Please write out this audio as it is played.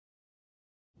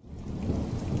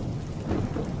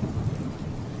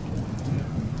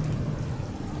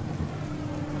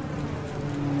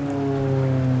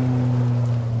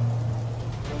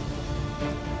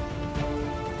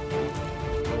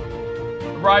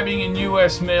arriving in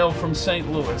U.S. mail from St.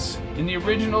 Louis in the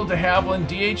original de Havilland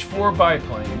DH-4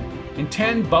 biplane and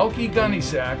 10 bulky gunny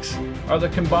sacks are the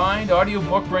combined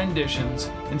audiobook renditions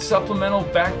and supplemental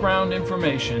background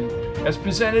information as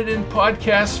presented in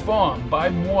podcast form by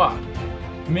moi,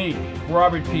 me,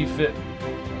 Robert P. Fitton.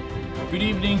 Good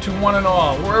evening to one and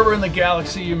all, wherever in the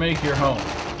galaxy you make your home.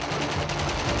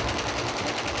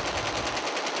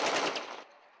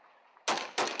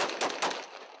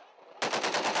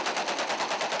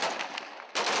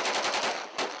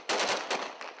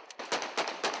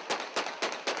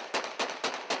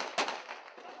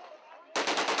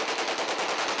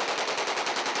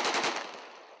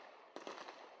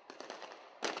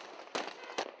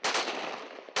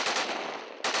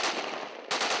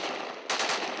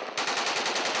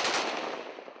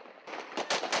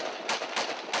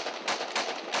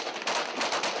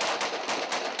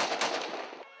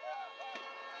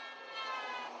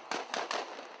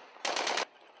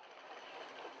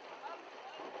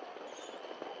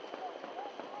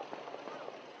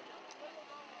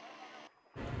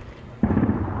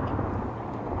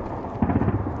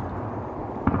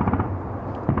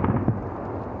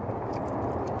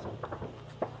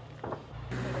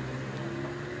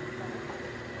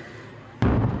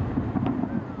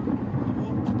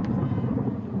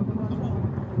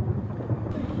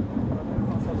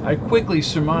 I quickly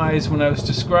surmised when I was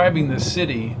describing the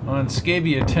city on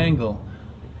Scaeva Tengal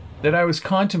that I was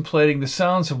contemplating the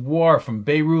sounds of war from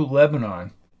Beirut,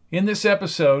 Lebanon. In this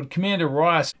episode, Commander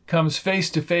Ross comes face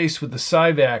to face with the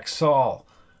Cyvac Sol.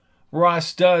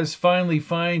 Ross does finally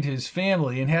find his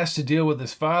family and has to deal with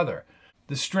his father.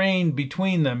 The strain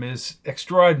between them is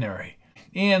extraordinary,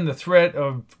 and the threat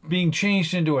of being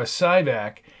changed into a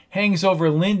Cyvac hangs over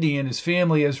Lindy and his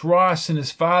family as Ross and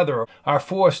his father are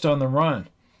forced on the run.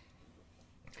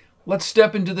 Let's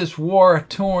step into this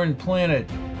war-torn planet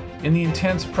and the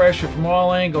intense pressure from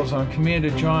all angles on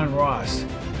Commander John Ross.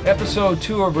 Episode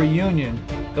 2 of Reunion,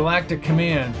 Galactic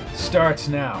Command, starts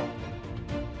now.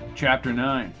 Chapter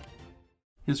 9.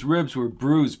 His ribs were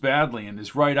bruised badly and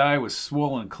his right eye was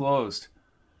swollen closed.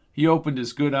 He opened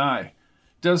his good eye.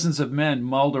 Dozens of men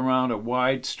mulled around a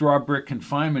wide straw brick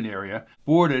confinement area,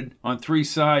 boarded on 3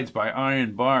 sides by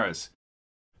iron bars.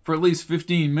 For at least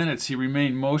 15 minutes he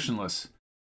remained motionless.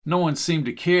 No one seemed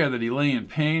to care that he lay in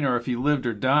pain or if he lived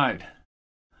or died.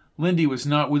 Lindy was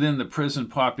not within the prison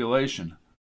population.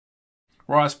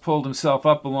 Ross pulled himself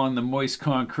up along the moist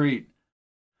concrete.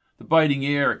 The biting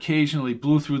air occasionally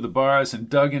blew through the bars and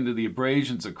dug into the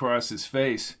abrasions across his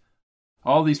face.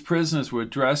 All these prisoners were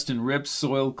dressed in ripped,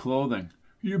 soiled clothing.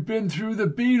 "You've been through the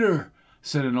beater,"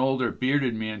 said an older,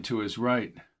 bearded man to his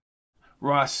right.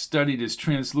 Ross studied his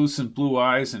translucent blue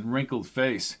eyes and wrinkled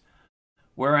face.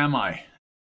 "Where am I?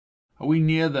 Are we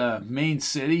near the main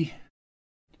city?"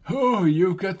 "Oh,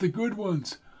 you've got the good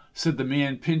ones," said the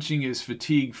man, pinching his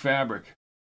fatigue fabric.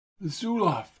 "The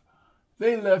Zulauf.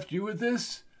 They left you with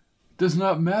this. Does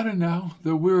not matter now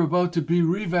that we're about to be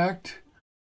revaced."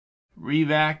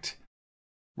 "Revaced?"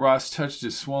 Ross touched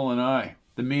his swollen eye.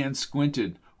 The man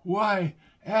squinted. "Why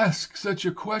ask such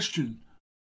a question?"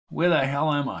 "Where the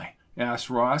hell am I?"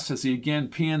 asked Ross as he again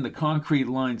panned the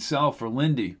concrete-lined cell for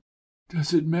Lindy.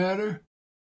 "Does it matter?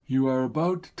 You are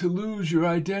about to lose your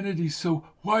identity, so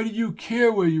why do you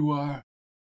care where you are?"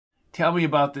 "Tell me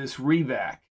about this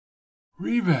revac."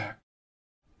 "Revac?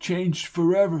 Changed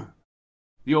forever."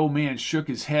 The old man shook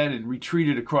his head and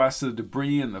retreated across the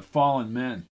debris and the fallen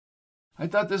men. "I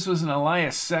thought this was an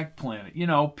Elias Sect planet. You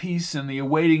know, peace and the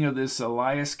awaiting of this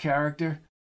Elias character."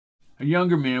 A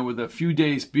younger man with a few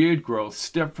days' beard growth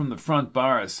stepped from the front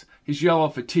bars. His yellow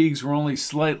fatigues were only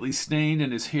slightly stained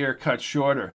and his hair cut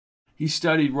shorter. He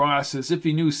studied Ross as if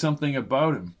he knew something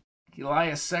about him.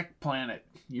 "Elias Sect planet.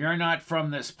 You're not from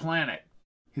this planet."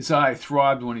 His eye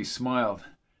throbbed when he smiled.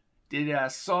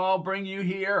 "Did Sol bring you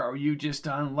here, or were you just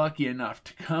unlucky enough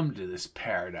to come to this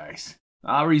paradise?"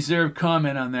 "I'll reserve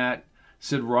comment on that,"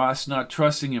 said Ross, not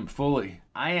trusting him fully.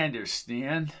 "I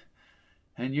understand.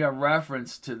 And your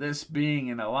reference to this being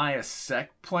an Elias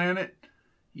Sect planet?"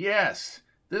 "Yes,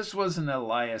 this was an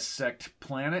Elias Sect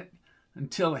planet,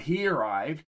 until he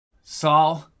arrived."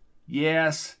 "Sol?"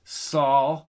 "Yes,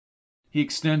 Sol." He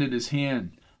extended his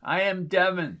hand. "I am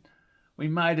Devon. We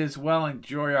might as well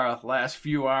enjoy our last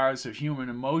few hours of human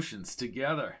emotions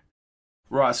together."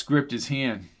 Ross gripped his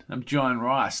hand. "I'm John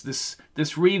Ross. This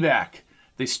revac,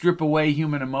 they strip away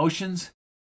human emotions?"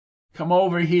 "Come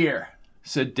over here,"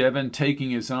 said Devon, taking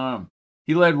his arm.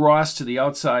 He led Ross to the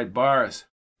outside bars.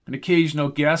 An occasional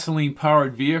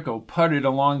gasoline-powered vehicle puttered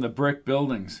along the brick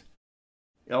buildings.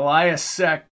 "Elias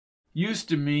Sect used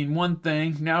to mean one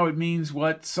thing, now it means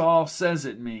what Sol says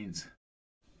it means."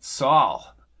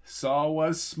 Sol. Sol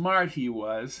was smart, he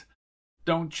was.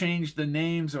 Don't change the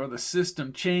names or the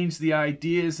system, change the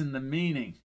ideas and the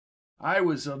meaning. I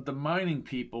was of the mining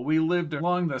people. We lived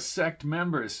along the sect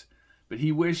members, but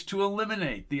he wished to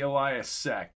eliminate the Elias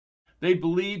Sect. They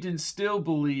believed and still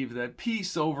believe that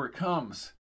peace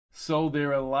overcomes. So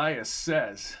their Elias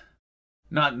says.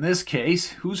 Not in this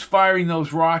case. Who's firing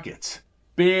those rockets?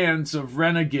 Bands of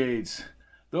renegades.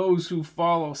 Those who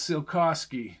follow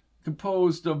Tsiolkovsky,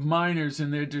 composed of miners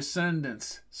and their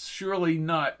descendants. Surely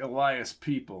not Elias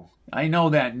people. I know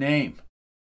that name.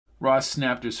 Ross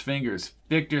snapped his fingers.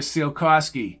 Victor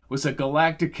Tsiolkovsky was a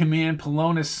Galactic Command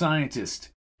Polonus scientist.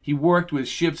 He worked with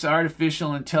ship's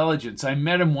artificial intelligence. I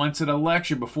met him once at a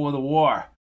lecture before the war.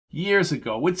 Years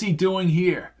ago. What's he doing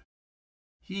here?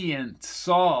 He and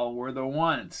Sol were the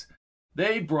ones.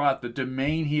 They brought the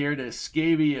domain here to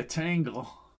Scaeva Tengal.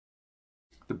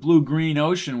 The blue-green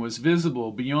ocean was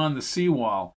visible beyond the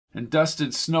seawall, and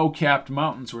dusted snow-capped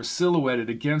mountains were silhouetted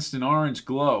against an orange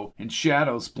glow, and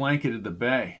shadows blanketed the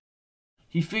bay.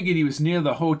 He figured he was near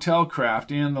the hotel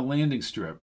craft and the landing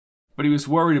strip, but he was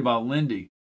worried about Lindy.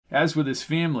 As with his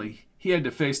family, he had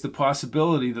to face the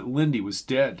possibility that Lindy was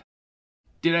dead.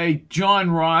 Did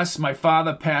John Ross, my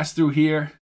father, pass through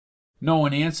here? No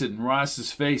one answered, and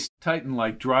Ross's face tightened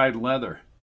like dried leather.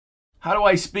 How do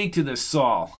I speak to this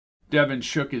Sol? Devon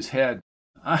shook his head.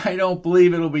 I don't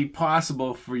believe it'll be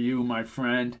possible for you, my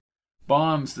friend.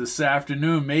 Bombs this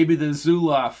afternoon. Maybe the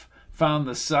Zoloff found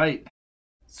the site.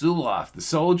 Zoloff, the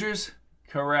soldiers?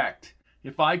 Correct.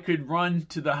 If I could run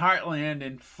to the Heartland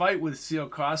and fight with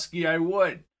Tsiolkovsky, I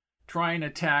would. Try and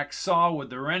attack Sol with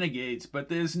the renegades, but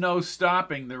there's no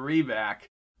stopping the revac.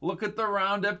 Look at the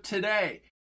roundup today.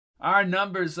 Our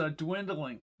numbers are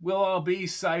dwindling. We'll all be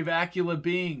Cyvacular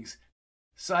beings.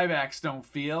 Cyvacs don't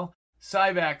feel.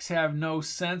 Cyvacs have no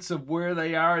sense of where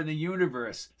they are in the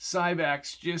universe.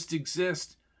 Cyvacs just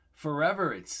exist.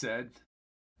 Forever, it's said.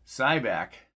 Cyvac.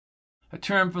 A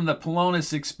term from the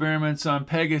Polonus experiments on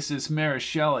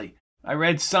Pegasus-Merisheli. I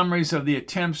read summaries of the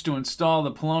attempts to install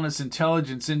the Polonus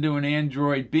intelligence into an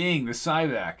android being, the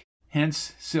Cyvac,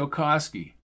 hence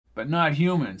Tsiolkovsky, but not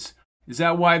humans. Is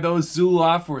that why those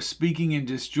Zoloff were speaking in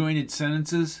disjointed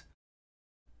sentences?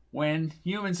 When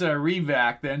humans are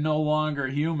revac, they're no longer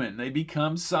human. They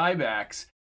become Cyvacs,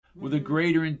 with a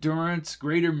greater endurance,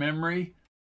 greater memory.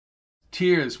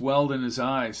 Tears welled in his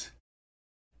eyes.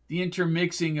 The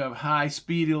intermixing of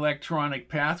high-speed electronic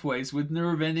pathways with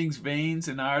nerve endings, veins,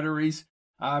 and arteries,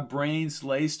 our brains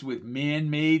laced with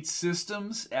man-made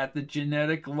systems at the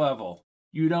genetic level.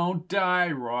 You don't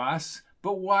die, Ross,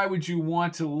 but why would you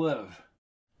want to live?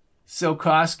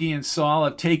 Tsiolkovsky and Sol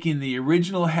have taken the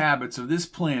original habits of this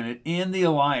planet and the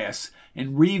Elias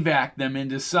and revac them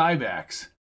into Cyvacs.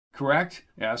 Correct?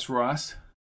 Asked Ross.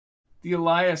 The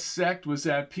Elias Sect was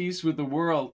at peace with the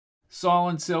world. Sol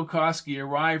and Tsiolkovsky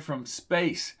arrived from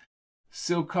space.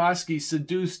 Tsiolkovsky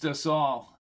seduced us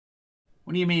all.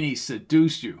 What do you mean he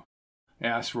seduced you?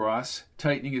 Asked Ross,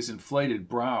 tightening his inflated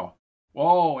brow.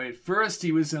 Oh, at first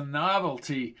he was a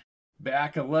novelty,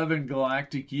 back 11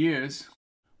 galactic years.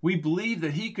 We believed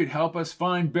that he could help us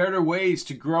find better ways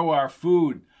to grow our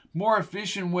food, more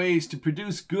efficient ways to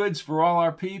produce goods for all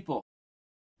our people.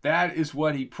 That is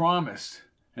what he promised,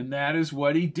 and that is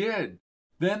what he did.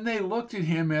 Then they looked at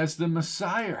him as the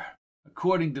Messiah,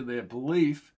 according to their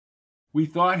belief. We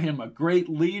thought him a great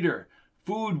leader.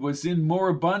 Food was in more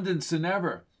abundance than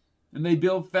ever, and they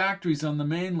built factories on the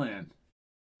mainland.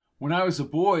 When I was a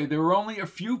boy, there were only a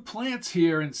few plants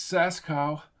here in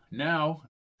Saskau. Now,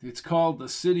 it's called the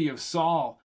City of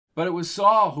Sol. But it was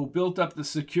Sol who built up the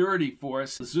security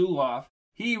force, Zoloff.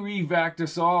 He revaced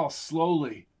us all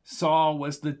slowly. Sol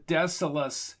was the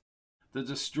Decimus, the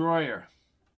destroyer.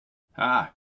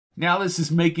 Now this is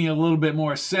making a little bit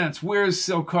more sense. Where's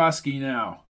Tsiolkovsky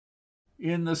now?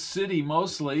 In the city,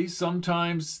 mostly.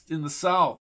 Sometimes in the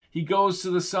south. He goes to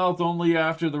the south only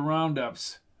after the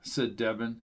roundups, said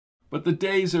Devon. But the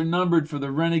days are numbered for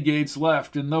the renegades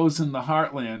left and those in the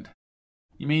Heartland.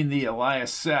 You mean the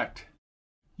Elias Sect?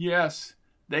 Yes,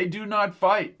 they do not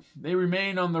fight. They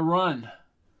remain on the run.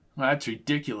 That's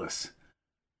ridiculous.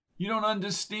 You don't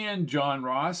understand, John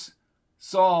Ross.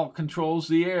 Sol controls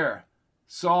the air.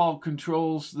 Sol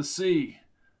controls the sea.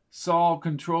 Sol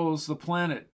controls the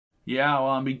planet. Yeah, well,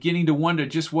 I'm beginning to wonder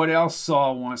just what else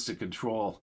Sol wants to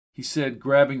control, he said,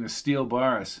 grabbing the steel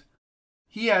bars.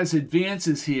 He has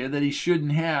advances here that he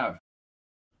shouldn't have.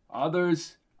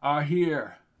 Others are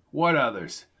here. What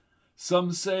others?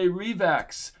 Some say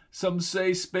revacs. Some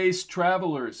say space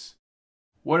travelers.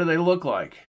 What do they look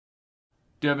like?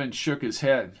 Devon shook his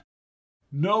head.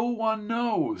 No one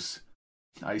knows.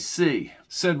 I see,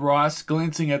 said Ross,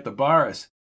 glancing at the bars.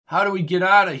 How do we get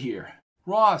out of here?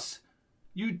 Ross,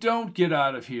 you don't get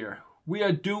out of here. We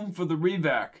are doomed for the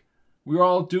revac. We're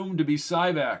all doomed to be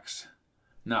Cyvacs.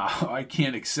 No, I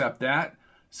can't accept that,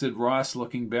 said Ross,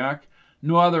 looking back.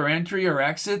 No other entry or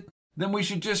exit? Then we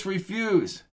should just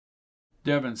refuse.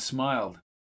 Devon smiled.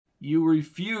 You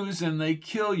refuse and they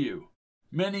kill you.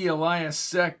 Many Elias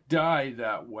Sect die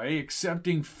that way,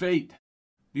 accepting fate.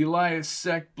 The Elias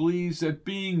Sect believes that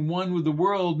being one with the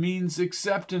world means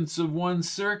acceptance of one's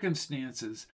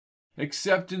circumstances,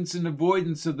 acceptance and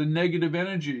avoidance of the negative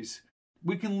energies.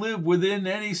 We can live within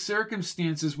any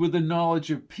circumstances with the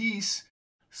knowledge of peace,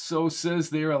 so says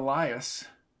their Elias.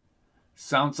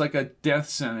 Sounds like a death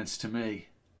sentence to me.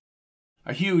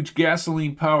 A huge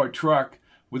gasoline-powered truck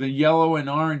with a yellow and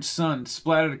orange sun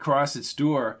splattered across its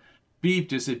door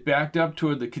beeped as it backed up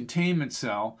toward the containment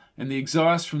cell, and the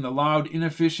exhaust from the loud,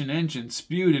 inefficient engine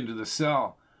spewed into the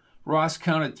cell. Ross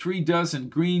counted 36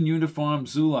 green uniformed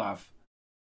Zulauf.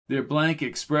 Their blank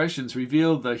expressions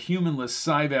revealed the humanless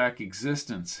Cyvac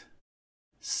existence.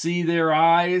 See their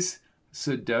eyes?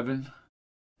 Said Devon.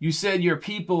 You said your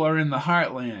people are in the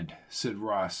Heartland, said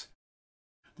Ross.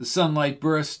 The sunlight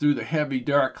burst through the heavy,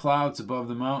 dark clouds above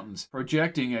the mountains,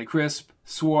 projecting a crisp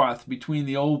swath between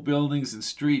the old buildings and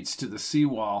streets to the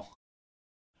seawall.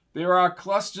 There are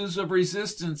clusters of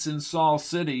resistance in Sol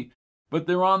City, but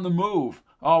they're on the move,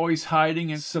 always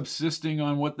hiding and subsisting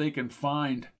on what they can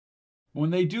find. When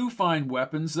they do find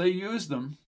weapons, they use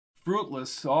them.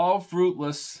 Fruitless, all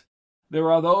fruitless.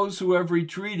 There are those who have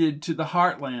retreated to the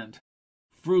Heartland.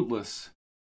 Fruitless.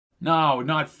 No,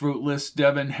 not fruitless,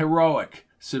 Devon, heroic,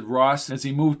 said Ross as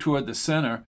he moved toward the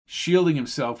center, shielding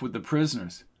himself with the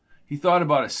prisoners. He thought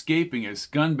about escaping as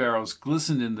gun barrels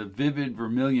glistened in the vivid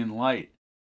vermilion light.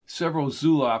 Several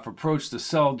Zulauf approached the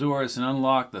cell doors and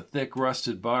unlocked the thick,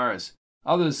 rusted bars.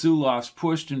 Other Zulaufs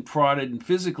pushed and prodded and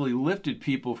physically lifted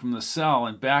people from the cell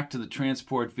and back to the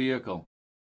transport vehicle.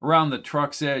 Around the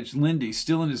truck's edge, Lindy,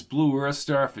 still in his blue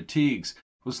Earthstar fatigues,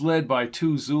 was led by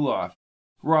 2 Zulauf.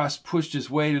 Ross pushed his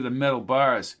way to the metal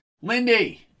bars.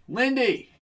 Lindy!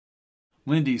 Lindy!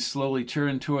 Lindy slowly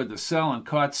turned toward the cell and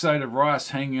caught sight of Ross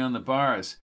hanging on the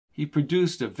bars. He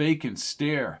produced a vacant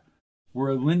stare.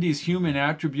 Were Lindy's human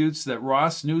attributes that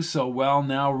Ross knew so well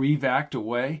now revac'd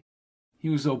away? He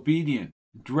was obedient,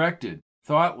 directed,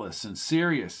 thoughtless, and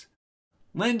serious.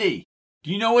 Lindy,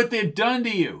 do you know what they've done to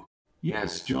you?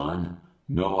 Yes, John.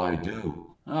 No, I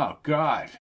do. Oh, God.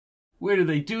 Where do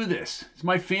they do this? Is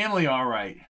my family all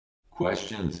right?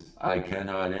 Questions I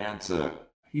cannot answer,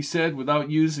 he said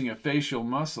without using a facial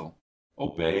muscle.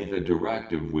 Obey the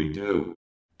directive we do.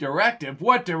 Directive?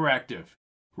 What directive?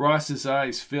 Ross's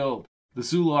eyes filled. The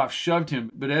Zulauf shoved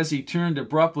him, but as he turned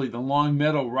abruptly, the long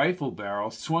metal rifle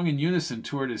barrel swung in unison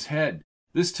toward his head.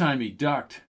 This time he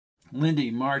ducked.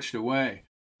 Lindy marched away.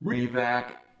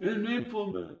 Revac and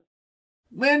implement.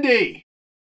 Lindy!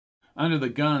 Under the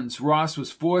guns, Ross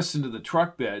was forced into the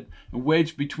truck bed and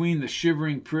wedged between the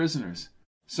shivering prisoners.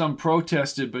 Some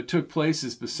protested but took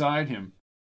places beside him.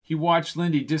 He watched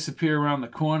Lindy disappear around the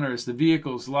corner as the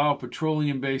vehicle's loud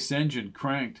petroleum-based engine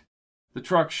cranked. The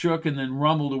truck shook and then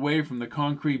rumbled away from the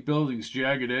concrete building's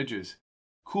jagged edges.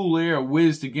 Cool air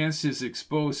whizzed against his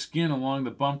exposed skin along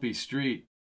the bumpy street.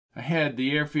 Ahead,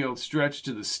 the airfield stretched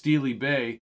to the steely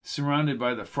bay, surrounded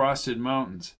by the frosted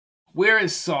mountains. Where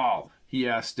is Sol? He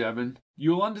asked Devon.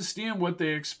 You'll understand what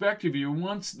they expect of you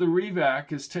once the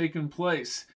revac has taken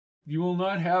place. You will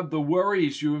not have the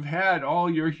worries you have had all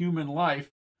your human life.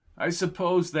 I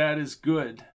suppose that is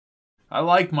good. I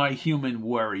like my human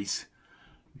worries.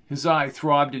 His eye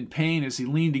throbbed in pain as he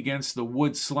leaned against the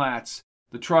wood slats.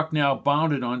 The truck now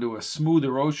bounded onto a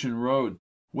smoother ocean road.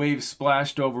 Waves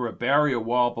splashed over a barrier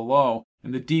wall below,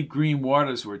 and the deep green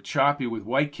waters were choppy with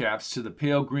whitecaps to the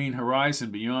pale green horizon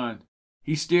beyond.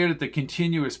 He stared at the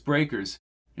continuous breakers,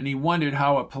 and he wondered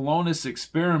how a Polonus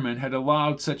experiment had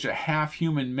allowed such a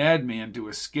half-human madman to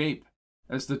escape.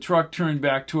 As the truck turned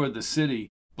back toward the city,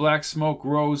 black smoke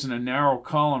rose in a narrow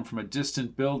column from a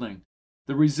distant building.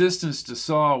 The resistance to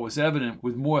Sol was evident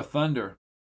with more thunder.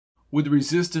 Would the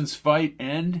resistance fight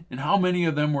end, and how many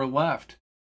of them were left?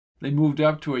 They moved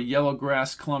up to a yellow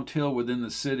grass-clumped hill within the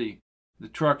city. The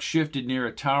truck shifted near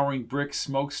a towering brick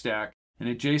smokestack and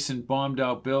adjacent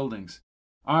bombed-out buildings.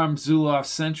 Armed Zulauf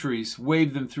sentries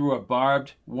waved them through a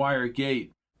barbed wire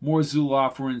gate. More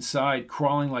Zulauf were inside,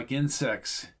 crawling like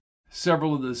insects.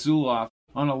 Several of the Zulauf,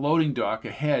 on a loading dock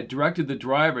ahead, directed the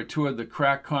driver toward the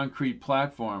cracked concrete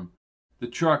platform. The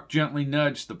truck gently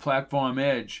nudged the platform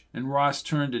edge, and Ross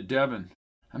turned to Devon.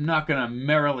 I'm not going to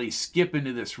merrily skip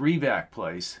into this revac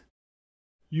place.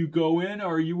 You go in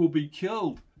or you will be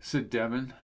killed, said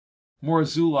Devon. More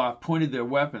Zoloff pointed their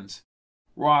weapons.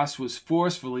 Ross was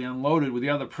forcefully unloaded with the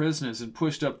other prisoners and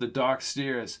pushed up the dock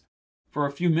stairs. For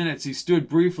a few minutes he stood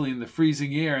briefly in the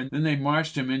freezing air, and then they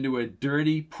marched him into a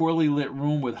dirty, poorly lit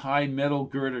room with high metal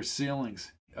girder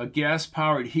ceilings. A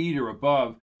gas-powered heater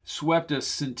above swept a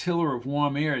scintilla of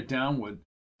warm air downward.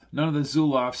 None of the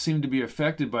Zoloffs seemed to be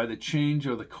affected by the change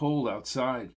or the cold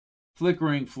outside.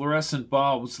 Flickering fluorescent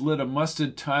bulbs lit a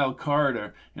mustard-tiled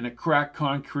corridor and a cracked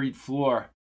concrete floor.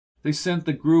 They sent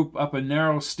the group up a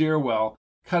narrow stairwell,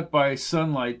 cut by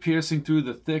sunlight piercing through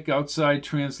the thick outside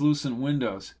translucent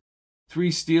windows. 3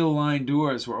 steel-lined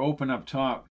doors were open up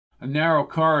top. A narrow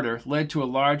corridor led to a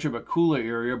larger but cooler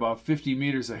area about 50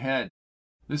 meters ahead.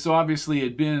 This obviously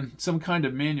had been some kind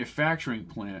of manufacturing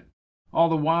plant. All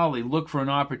the while they looked for an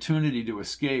opportunity to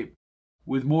escape.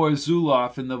 With more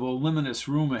Zoloff in the voluminous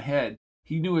room ahead,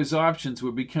 he knew his options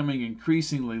were becoming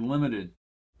increasingly limited.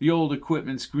 The old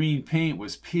equipment's green paint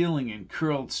was peeling in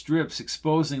curled strips,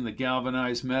 exposing the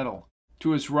galvanized metal.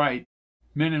 To his right,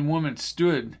 men and women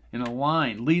stood in a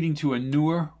line leading to a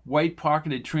newer,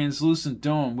 white-pocketed translucent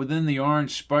dome within the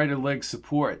orange spider-leg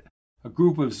support. A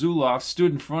group of Zoloffs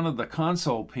stood in front of the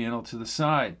console panel to the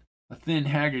side. A thin,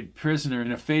 haggard prisoner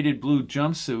in a faded blue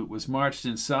jumpsuit was marched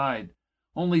inside.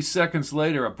 Only seconds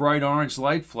later, a bright orange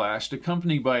light flashed,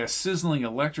 accompanied by a sizzling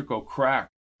electrical crack.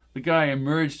 The guy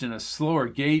emerged in a slower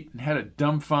gait and had a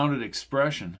dumbfounded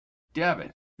expression.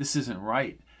 Devon, this isn't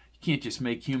right. You can't just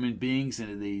make human beings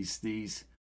into these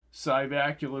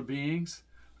Cyvacular beings?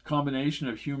 A combination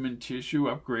of human tissue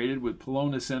upgraded with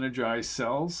Polonus-energized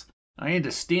cells? I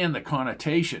understand the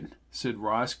connotation, said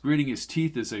Ross, gritting his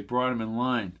teeth as they brought him in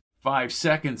line. 5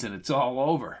 seconds and it's all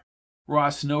over.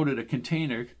 Ross noted a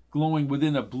container glowing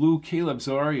within a blue Caleb's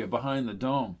Aria behind the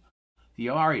dome. The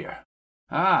Aria.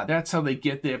 Ah, that's how they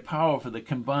get their power for the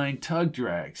combined tug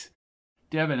drags.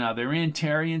 Devon, are there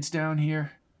Antarians down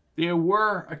here? There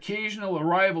were occasional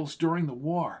arrivals during the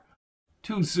war.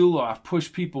 2 Zoloff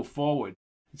pushed people forward.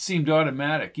 It seemed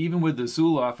automatic, even with the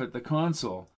Zoloff at the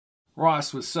console.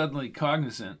 Ross was suddenly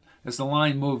cognizant, as the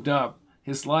line moved up,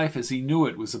 his life as he knew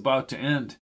it was about to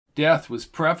end. Death was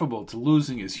preferable to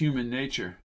losing his human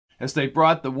nature. As they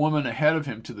brought the woman ahead of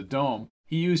him to the dome,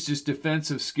 he used his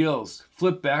defensive skills,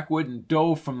 flipped backward and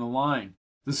dove from the line.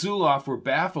 The Zoloff were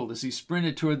baffled as he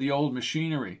sprinted toward the old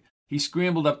machinery. He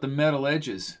scrambled up the metal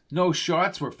edges. No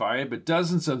shots were fired, but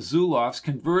dozens of Zoloffs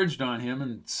converged on him,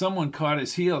 and someone caught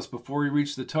his heels before he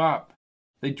reached the top.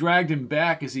 They dragged him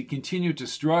back as he continued to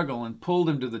struggle and pulled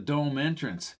him to the dome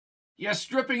entrance. "You're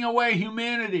stripping away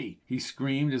humanity!" he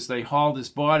screamed as they hauled his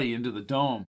body into the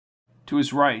dome. To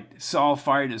his right, Sol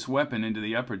fired his weapon into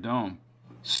the upper dome.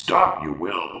 Stop, you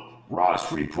will.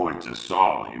 Ross, report to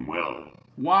Sol, he will.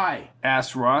 Why?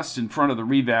 Asked Ross in front of the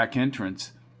revac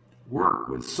entrance. Work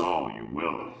with Sol, you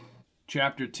will.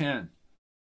 Chapter 10.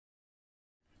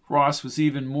 Ross was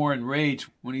even more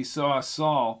enraged when he saw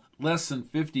Sol less than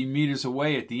 50 meters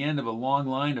away at the end of a long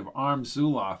line of armed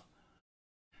Zoloff.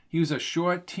 He was a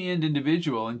short, tanned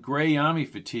individual in gray army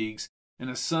fatigues and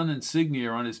a sun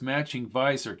insignia on his matching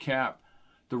visor cap.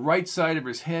 The right side of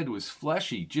his head was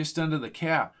fleshy, just under the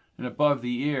cap and above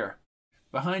the ear.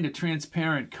 Behind a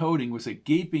transparent coating was a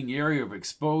gaping area of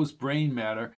exposed brain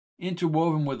matter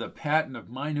interwoven with a pattern of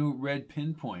minute red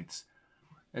pinpoints.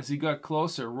 As he got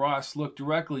closer, Ross looked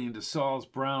directly into Sol's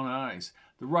brown eyes.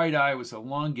 The right eye was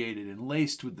elongated and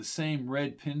laced with the same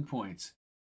red pinpoints.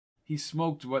 He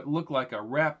smoked what looked like a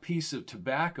wrapped piece of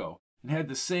tobacco and had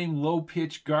the same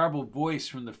low-pitched, garbled voice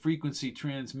from the frequency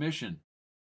transmission.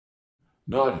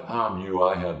 Not harm you,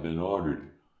 I have been ordered.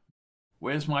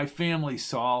 Where's my family,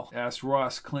 Sol? Asked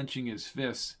Ross, clenching his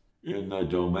fists. In the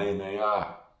domain they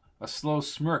are. A slow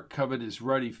smirk covered his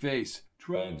ruddy face.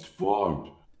 Transformed.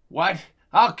 What?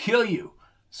 I'll kill you!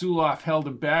 Zoloff held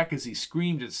him back as he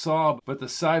screamed at Sol, but the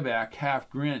Cyvac half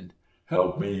grinned.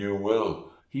 Help me you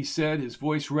will, he said, his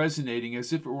voice resonating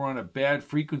as if it were on a bad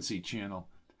frequency channel.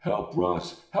 Help,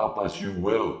 Ross. Help us you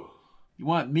will. You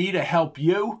want me to help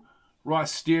you?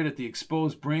 Ross stared at the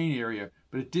exposed brain area,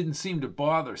 but it didn't seem to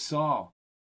bother Sol.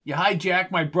 You hijack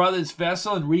my brother's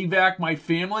vessel and revac my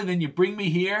family, then you bring me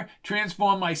here,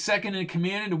 transform my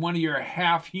second-in-command into one of your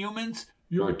half-humans?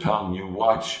 Your tongue you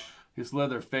watch. His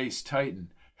leather face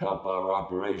tightened. Help our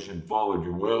operation forward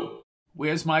you will.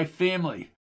 Where's my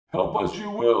family? Help us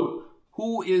you will.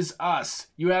 Who is us?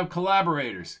 You have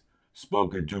collaborators.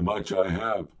 Spoken too much I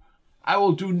have. I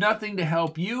will do nothing to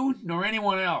help you nor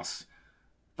anyone else.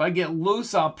 If I get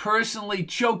loose, I'll personally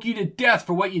choke you to death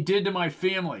for what you did to my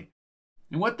family.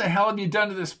 And what the hell have you done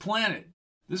to this planet?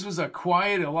 This was a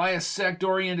quiet, Elias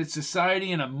Sect-oriented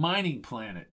society and a mining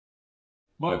planet.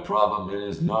 My problem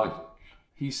is not,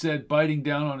 he said, biting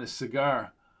down on his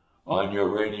cigar. On your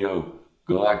radio,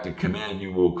 Galactic Command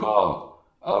you will call.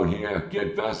 Out here,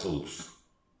 get vessels.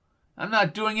 I'm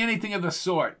not doing anything of the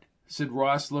sort, said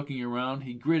Ross, looking around.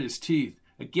 He grit his teeth.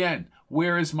 Again,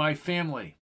 where is my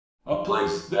family? A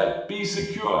place that be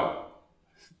secure,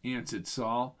 answered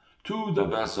Sol. To the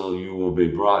vessel you will be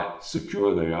brought.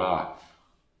 Secure they are.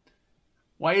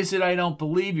 Why is it I don't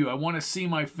believe you? I want to see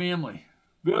my family.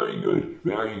 Very good,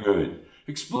 very good.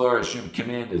 Exploration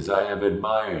commanders I have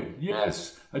admired.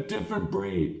 Yes, a different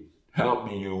breed. Help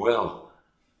me you will.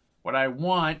 What I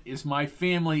want is my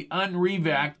family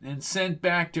unrevacked and sent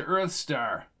back to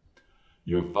Earthstar.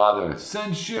 Your father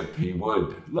send ship he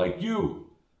would, like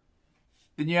you.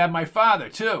 Then you have my father,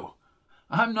 too.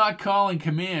 I'm not calling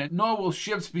command, nor will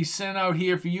ships be sent out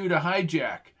here for you to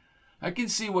hijack. I can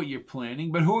see what you're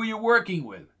planning, but who are you working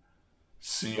with?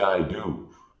 See, I do,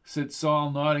 said Sol,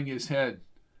 nodding his head.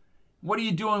 What are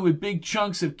you doing with big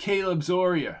chunks of Caleb's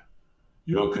Aurea?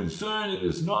 Your concern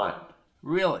is not.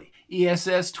 Really?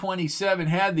 ESS 27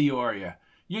 had the Aurea.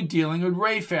 You're dealing with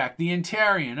Rafac, the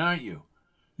Antarian, aren't you?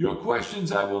 Your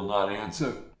questions I will not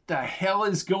answer. The hell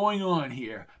is going on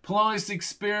here? Polonus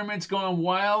experiments gone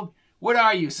wild? What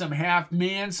are you, some half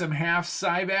man, some half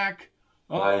Cyvac?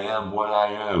 I am what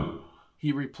I am,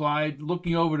 he replied,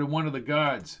 looking over to one of the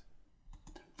guards.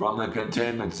 From the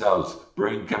containment cells,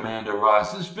 bring Commander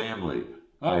Ross's family.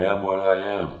 I am what I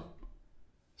am.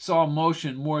 Sol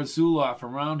motioned more Zoloff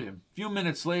around him. A few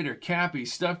minutes later, Cappy,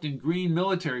 stuffed in green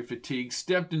military fatigue,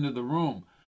 stepped into the room.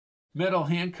 Metal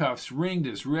handcuffs ringed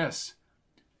his wrists.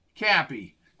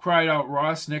 Cappy, cried out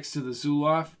Ross next to the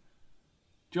Zoloff.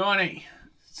 Johnny,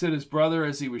 said his brother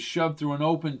as he was shoved through an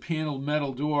open paneled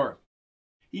metal door.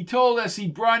 He told us he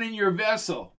brought in your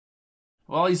vessel.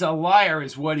 Well, he's a liar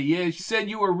is what he is. He said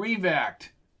you were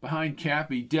revacked. Behind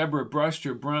Cappy, Deborah brushed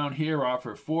her brown hair off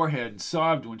her forehead and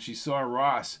sobbed when she saw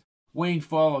Ross. Wayne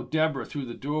followed Deborah through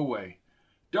the doorway.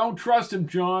 Don't trust him,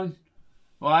 John.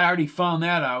 Well, I already found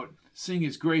that out. Seeing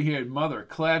his gray-haired mother,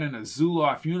 clad in a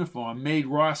Zoloff uniform, made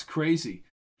Ross crazy.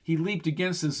 He leaped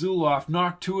against the Zoloff,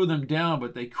 knocked two of them down,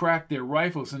 but they cracked their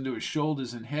rifles into his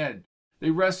shoulders and head. They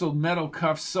wrestled metal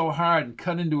cuffs so hard and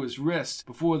cut into his wrists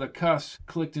before the cuffs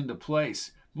clicked into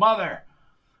place. Mother!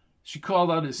 She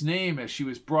called out his name as she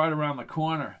was brought around the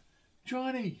corner.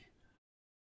 Johnny!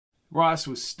 Ross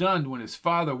was stunned when his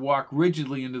father walked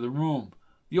rigidly into the room.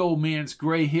 The old man's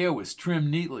gray hair was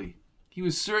trimmed neatly. He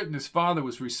was certain his father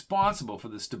was responsible for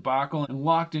this debacle and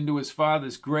locked into his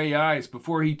father's gray eyes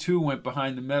before he too went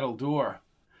behind the metal door.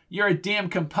 You're a damn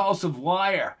compulsive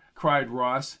liar, cried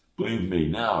Ross. Believe me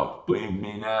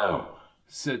now,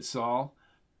 said Sol.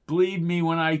 Believe me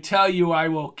when I tell you I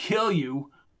will kill you.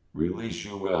 Release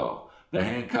you will. The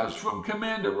handcuffs from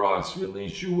Commander Ross,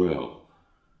 release you will.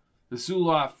 The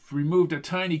Zoloff removed a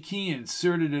tiny key and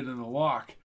inserted it in the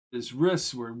lock. His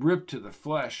wrists were ripped to the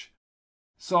flesh.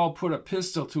 Sol put a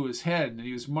pistol to his head and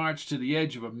he was marched to the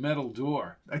edge of a metal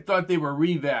door. I thought they were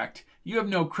revacked. You have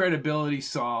no credibility,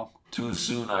 Sol. Too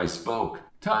soon I spoke.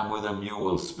 Time with him you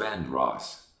will spend,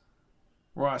 Ross.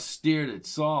 Ross stared at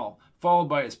Sol, followed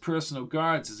by his personal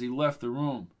guards as he left the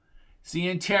room. Is the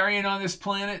Antarian on this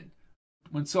planet?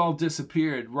 When Sol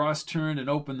disappeared, Ross turned and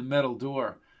opened the metal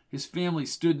door. His family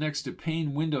stood next to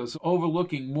paned windows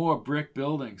overlooking more brick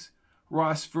buildings.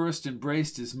 Ross first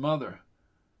embraced his mother.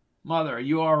 Mother, are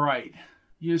you all right?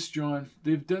 Yes, John.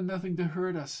 They've done nothing to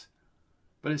hurt us.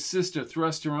 But his sister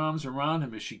thrust her arms around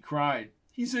him as she cried,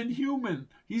 He's inhuman!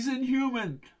 He's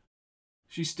inhuman!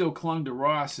 She still clung to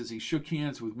Ross as he shook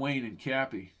hands with Wayne and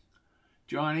Cappy.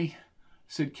 Johnny,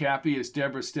 said Cappy as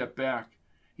Deborah stepped back,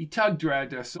 he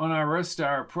tug-dragged us on our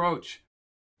Earthstar approach.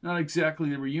 Not exactly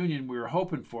the reunion we were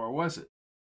hoping for, was it?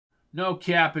 No,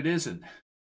 Cap, it isn't.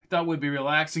 I thought we'd be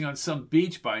relaxing on some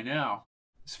beach by now.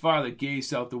 His father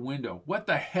gazed out the window. What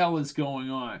the hell is going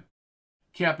on?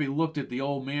 Cappy looked at the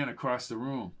old man across the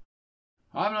room.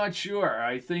 I'm not sure.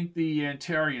 I think the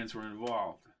Antarians were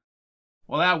involved.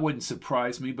 Well, that wouldn't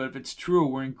surprise me, but if it's true,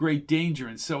 we're in great danger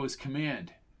and so is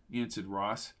Command, answered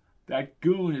Ross. That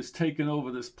goon has taken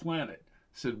over this planet,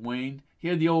 said Wayne. He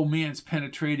had the old man's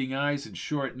penetrating eyes and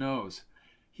short nose.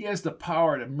 He has the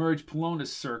power to merge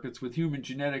Polonus circuits with human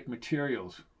genetic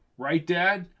materials. Right,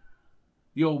 Dad?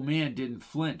 The old man didn't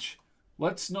flinch.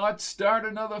 Let's not start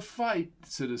another fight,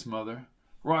 said his mother.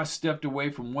 Ross stepped away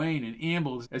from Wayne and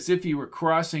ambled as if he were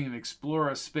crossing an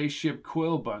Explorer spaceship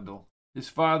quill bundle. His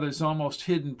father's almost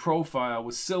hidden profile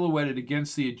was silhouetted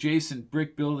against the adjacent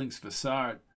brick building's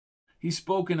facade. He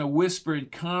spoke in a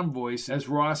whispered, calm voice as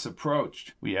Ross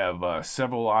approached. "We have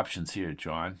several options here,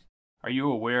 John. Are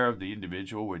you aware of the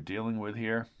individual we're dealing with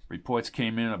here? Reports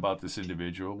came in about this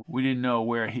individual. We didn't know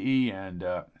where he and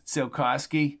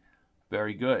Tsiolkovsky?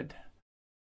 Very good.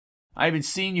 I haven't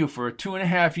seen you for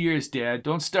 2.5 years, Dad.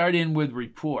 Don't start in with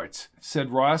reports,"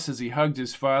 said Ross as he hugged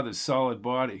his father's solid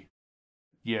body.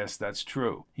 "Yes, that's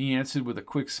true," he answered with a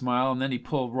quick smile, and then he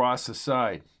pulled Ross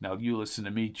aside. "Now you listen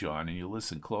to me, John, and you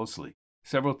listen closely.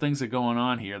 Several things are going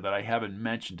on here that I haven't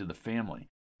mentioned to the family.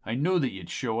 I knew that you'd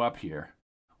show up here,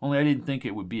 only I didn't think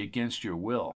it would be against your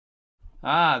will."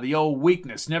 "Ah, the old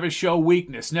weakness. Never show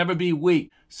weakness. Never be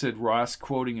weak," said Ross,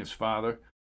 quoting his father.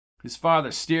 His father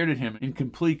stared at him in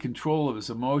complete control of his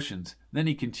emotions. Then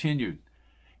he continued,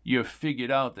 "You've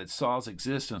figured out that Sol's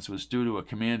existence was due to a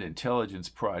Command Intelligence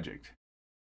Project."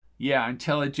 "Yeah,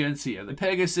 Intelligentsia, the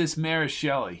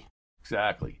Pegasus-Merisheli."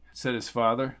 "Exactly," said his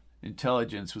father.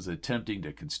 "Intelligence was attempting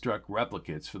to construct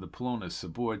replicates for the Polonus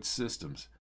aboard systems,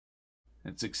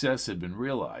 and success had been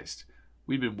realized.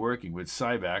 We've been working with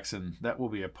Cyvacs, and that will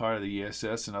be a part of the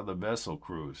ESS and other vessel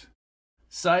crews."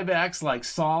 "Cyvacs like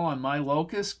Sol on my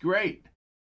locus? Great."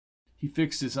 He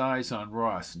fixed his eyes on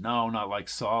Ross. "No, not like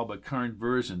Sol, but current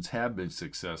versions have been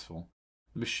successful.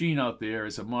 The machine out there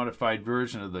is a modified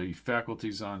version of the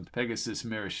faculties on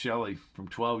Pegasus-Merisheli from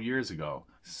 12 years ago.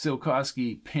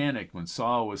 Tsiolkovsky panicked when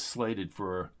Sol was slated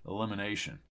for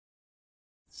elimination."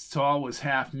 "Sol was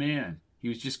half man. He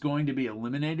was just going to be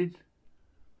eliminated?"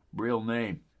 "Real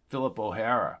name, Philip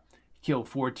O'Hara. He killed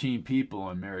 14 people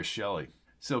on Merisheli.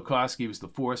 Tsiolkovsky was the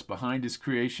force behind his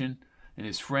creation and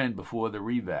his friend before the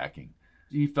revacing.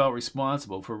 He felt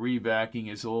responsible for revacing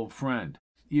his old friend,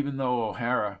 even though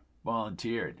O'Hara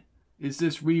volunteered." "Is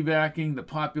this revacing the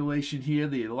population here,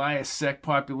 the Elias Sect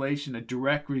population, a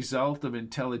direct result of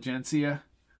Intelligentsia?"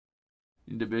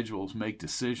 "Individuals make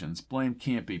decisions. Blame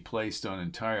can't be placed on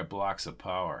entire blocks of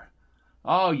power."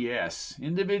 "Oh, yes,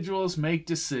 individuals make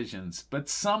decisions, but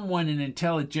someone in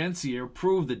Intelligentsia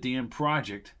approved the damn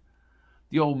project."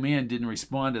 The old man didn't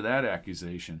respond to that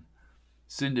accusation.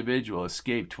 "This individual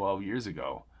escaped 12 years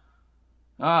ago."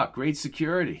 "Ah, great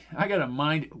security. I got a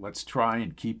mind." "Let's try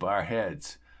and keep our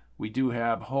heads. We do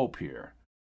have hope here."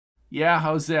 "Yeah,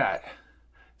 how's that?"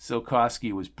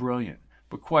 Tsiolkovsky was brilliant,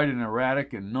 but quite an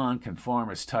erratic and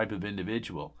nonconformist type of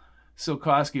individual.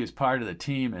 Tsiolkovsky is part of the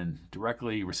team and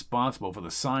directly responsible for the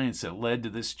science that led to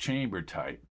this chamber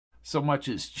type. So much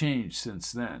has changed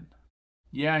since then."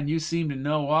 "Yeah, and you seem to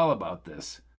know all about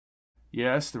this."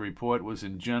 "Yes, the report was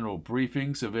in general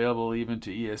briefings, available even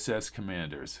to ESS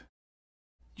commanders."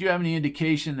 "Do you have any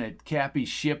indication that Cappy's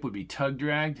ship would be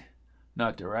tug-dragged?"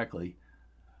 "Not directly.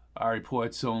 Our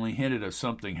reports only hinted of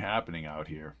something happening out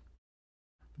here.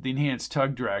 But the enhanced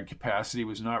tug-drag capacity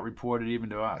was not reported even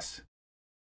to us."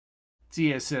 "It's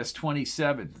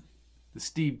ESS-27, the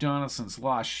Steve Donaldson's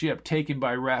lost ship, taken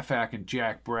by Rafac and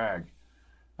Jack Bragg."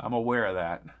 "I'm aware of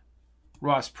that."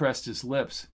 Ross pressed his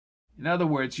lips. "In other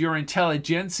words, your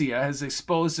Intelligentsia has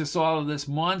exposed us all to this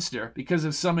monster because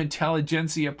of some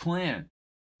Intelligentsia plan."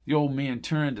 The old man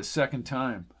turned a second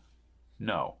time.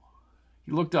 "No."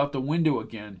 He looked out the window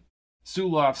again.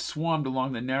 Zulauf swarmed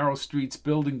along the narrow streets,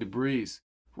 building debris.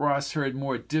 Ross heard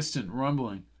more distant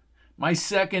rumbling. "My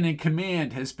second in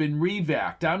command has been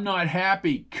revaced. I'm not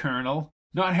happy, Colonel.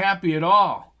 Not happy at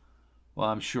all." "Well,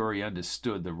 I'm sure he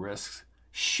understood the risks."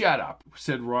 "Shut up,"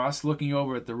 said Ross, looking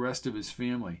over at the rest of his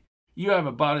family. "You have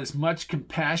about as much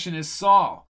compassion as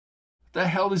Sol. What the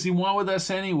hell does he want with us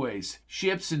anyways?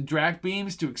 Ships and drac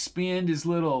beams to expand his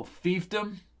little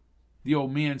fiefdom?" The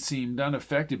old man seemed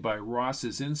unaffected by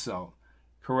Ross's insult.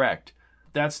 "Correct.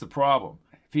 That's the problem.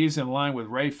 If he's in line with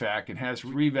Rafac and has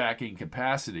revacing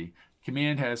capacity,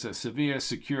 Command has a severe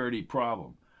security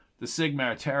problem. The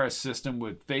Sigmar Terra system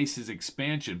would face his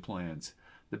expansion plans.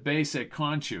 The base at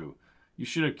Conchu. You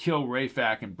should have killed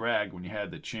Rafac and Bragg when you had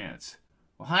the chance."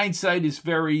 "Well, hindsight is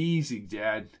very easy,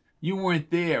 Dad. You weren't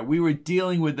there. We were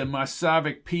dealing with the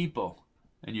Marsavic people."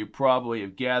 "And you probably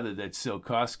have gathered that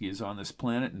Tsiolkovsky is on this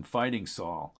planet and fighting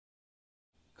Sol.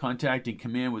 Contacting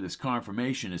Command with this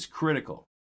confirmation is critical.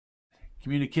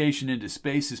 Communication into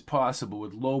space is possible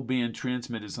with low-band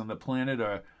transmitters on the planet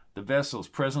or the vessels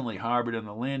presently harbored on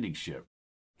the landing ship.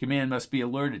 Command must be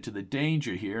alerted to the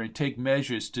danger here and take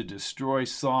measures to destroy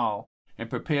Sol and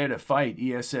prepare to fight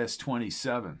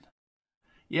ESS-27.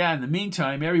 Yeah, in the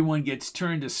meantime, everyone gets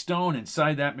turned to stone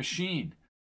inside that machine."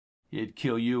 "He'd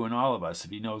kill you and all of us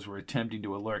if he knows we're attempting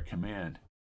to alert Command."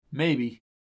 "Maybe."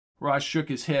 Ross shook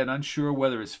his head, unsure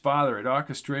whether his father had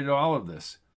orchestrated all of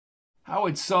this. "How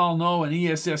would Sol know an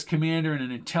ESS commander and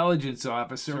an intelligence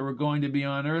officer were going to be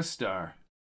on Earthstar?"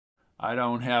 I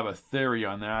don't have a theory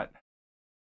on that.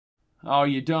 Oh,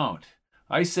 you don't?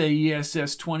 I say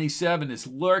ESS 27 is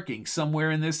lurking somewhere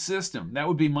in this system. That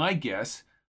would be my guess.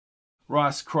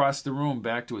 Ross crossed the room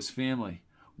back to his family.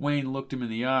 Wayne looked him in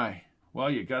the eye.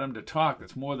 Well, you got him to talk.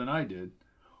 That's more than I did.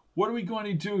 What are we going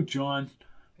to do, John?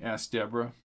 Asked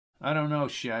Deborah. I don't know,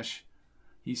 Shesh,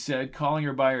 he said, calling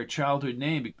her by her childhood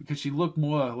name because she looked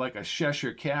more like a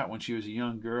Cheshire cat when she was a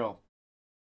young girl.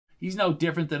 He's no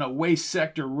different than a waste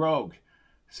sector rogue,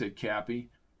 said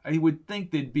Cappy. I would think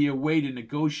there'd be a way to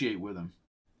negotiate with him.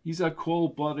 He's a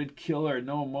cold-blooded killer,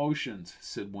 no emotions,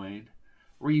 said Wayne.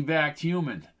 Revac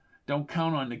human. Don't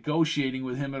count on negotiating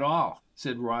with him at all,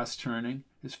 said Ross, turning.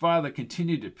 His father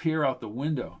continued to peer out the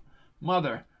window.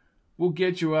 Mother, we'll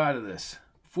get you out of this.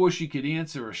 Before she could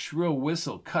answer, a shrill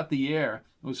whistle cut the air.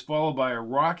 It was followed by a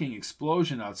rocking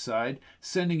explosion outside,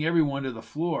 sending everyone to the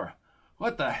floor.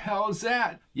 What the hell is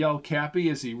that? Yelled Cappy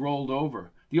as he rolled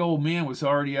over. The old man was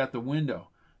already at the window.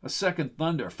 A second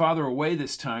thunder, farther away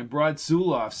this time, brought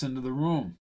Zulofs into the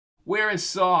room. Where is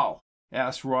Sol?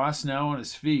 Asked Ross, now on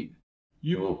his feet.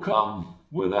 You will come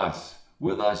with us.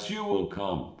 With us you will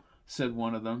come, said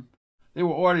one of them. They were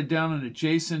ordered down an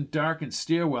adjacent, darkened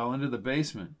stairwell into the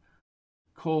basement.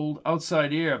 Cold,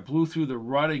 outside air blew through the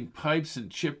rotting pipes and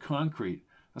chipped concrete.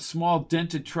 A small,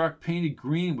 dented truck painted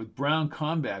green with brown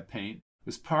combat paint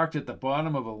was parked at the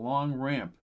bottom of a long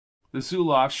ramp. The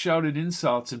Zulofs shouted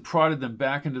insults and prodded them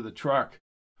back into the truck.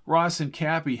 Ross and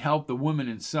Cappy helped the woman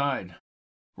inside.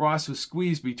 Ross was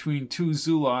squeezed between two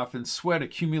Zulof and sweat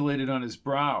accumulated on his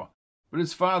brow, but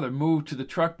his father moved to the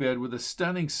truck bed with a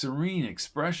stunning, serene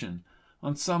expression.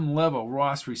 On some level,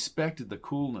 Ross respected the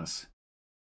coolness.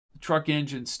 The truck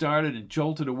engine started and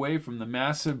jolted away from the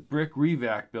massive brick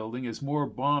revac building as more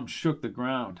bombs shook the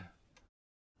ground.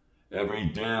 Every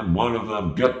damn one of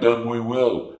them, get them we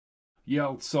will,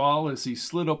 yelled Sol as he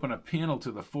slid open a panel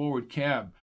to the forward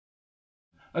cab.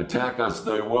 Attack us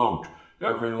they won't.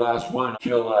 Every last one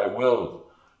kill I will.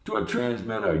 To a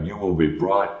transmitter you will be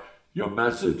brought. Your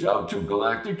message out to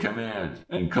Galactic Command.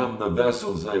 And come the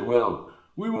vessels they will.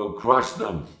 We will crush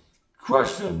them.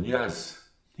 Crush them, yes.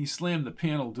 He slammed the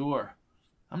panel door.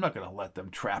 I'm not going to let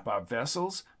them trap our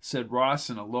vessels, said Ross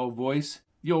in a low voice.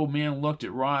 The old man looked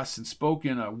at Ross and spoke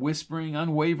in a whispering,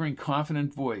 unwavering,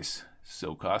 confident voice.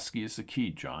 Tsiolkovsky is the key,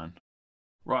 John.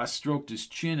 Ross stroked his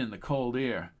chin in the cold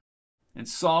air. And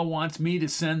Sol wants me to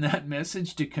send that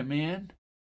message to Command?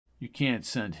 You can't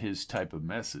send his type of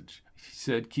message, he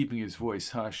said, keeping his voice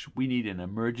hushed. We need an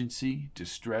emergency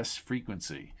distress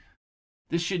frequency.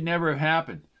 This should never have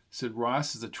happened, said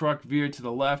Ross as the truck veered to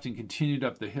the left and continued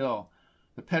up the hill.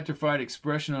 The petrified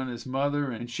expression on his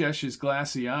mother and Shesh's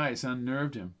glassy eyes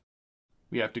unnerved him.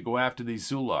 We have to go after these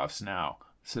Zulofs now,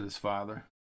 said his father.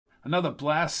 Another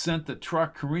blast sent the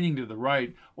truck careening to the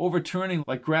right, overturning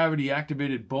like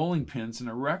gravity-activated bowling pins in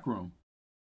a rec room.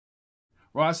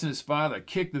 Ross and his father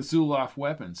kicked the Zulof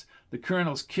weapons. The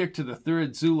colonel's kick to the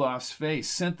third Zulof's face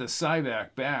sent the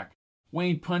Cyvac back.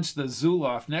 Wayne punched the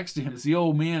Zulof next to him as the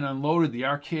old man unloaded the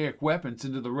archaic weapons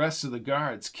into the rest of the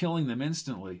guards, killing them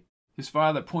instantly. His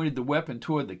father pointed the weapon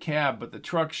toward the cab, but the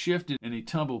truck shifted and he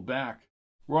tumbled back.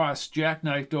 Ross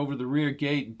jackknifed over the rear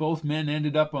gate, and both men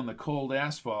ended up on the cold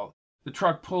asphalt. The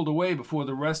truck pulled away before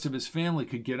the rest of his family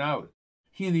could get out.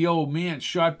 He and the old man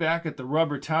shot back at the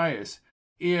rubber tires.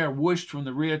 Air whooshed from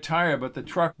the rear tire, but the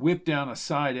truck whipped down a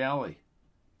side alley.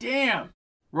 Damn!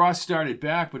 Ross started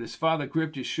back, but his father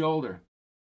gripped his shoulder.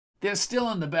 They're still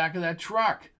in the back of that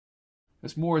truck.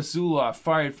 As more Zulof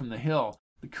fired from the hill,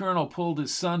 the colonel pulled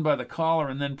his son by the collar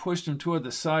and then pushed him toward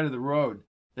the side of the road.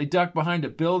 They ducked behind a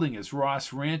building as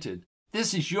Ross ranted.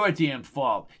 This is your damn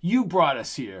fault. You brought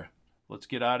us here. Let's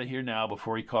get out of here now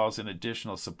before he calls in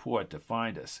additional support to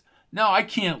find us. No, I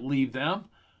can't leave them.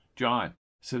 John,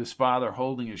 said his father,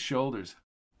 holding his shoulders.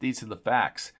 These are the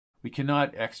facts. We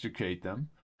cannot extricate them.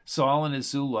 Sol and his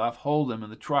Zulof hold them in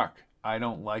the truck. I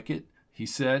don't like it, he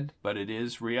said, but it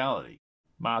is reality.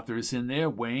 Martha is in there,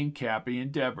 Wayne, Cappy,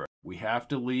 and Deborah. We have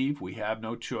to leave. We have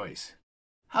no choice.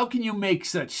 How can you make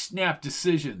such snap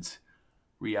decisions?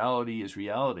 Reality is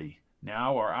reality,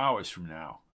 now or hours from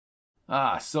now.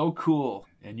 Ah, so cool.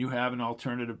 And you have an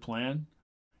alternative plan?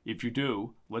 If you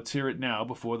do, let's hear it now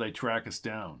before they track us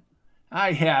down.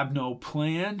 I have no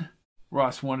plan.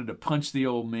 Ross wanted to punch the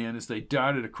old man as they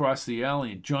darted across the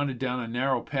alley and jaunted down a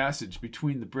narrow passage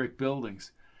between the brick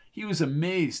buildings. He was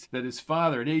amazed that his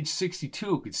father, at age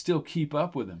 62, could still keep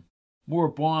up with him. More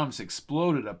bombs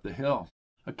exploded up the hill.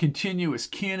 A continuous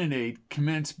cannonade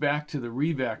commenced back to the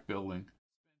Revac building.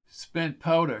 Spent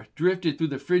powder drifted through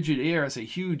the frigid air as a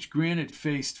huge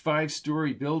granite-faced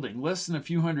 5-story building less than a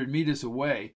few hundred meters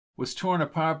away was torn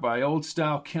apart by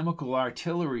old-style chemical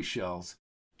artillery shells.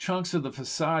 Chunks of the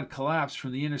facade collapsed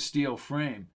from the inner steel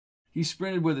frame. He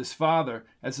sprinted with his father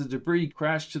as the debris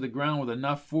crashed to the ground with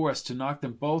enough force to knock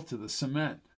them both to the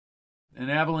cement.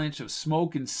 An avalanche of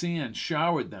smoke and sand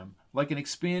showered them like an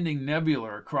expanding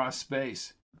nebula across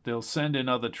space. They'll send in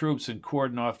other troops and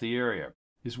cordon off the area.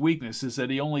 His weakness is that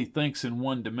he only thinks in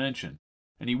one dimension,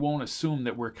 and he won't assume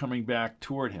that we're coming back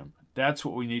toward him. That's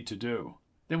what we need to do.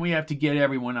 Then we have to get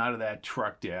everyone out of that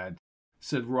truck, Dad,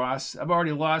 said Ross. I've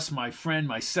already lost my friend,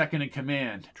 my second in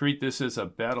command. Treat this as a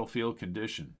battlefield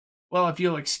condition. Well, if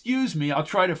you'll excuse me, I'll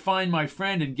try to find my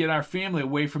friend and get our family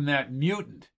away from that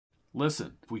mutant.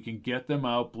 Listen, if we can get them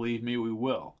out, believe me, we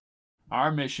will.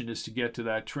 Our mission is to get to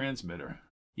that transmitter.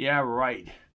 Yeah,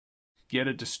 right. Get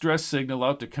a distress signal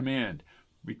out to command.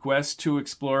 Request 2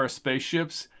 Explorer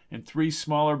spaceships and 3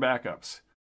 smaller backups.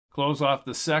 Close off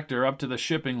the sector up to the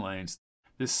shipping lanes.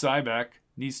 This Cyvac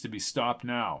needs to be stopped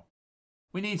now.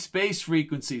 We need space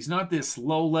frequencies, not this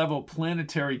low-level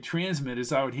planetary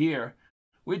transmitters out here.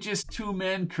 We're just 2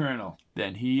 men, Colonel.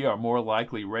 Then he, or more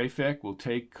likely Rafac, will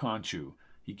take Khonshu.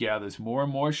 He gathers more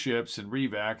and more ships and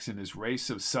revacs in his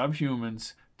race of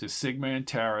subhumans to Sigma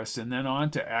Antares and then on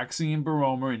to Axie and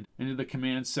Baroma and into the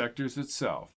command sectors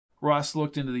itself. Ross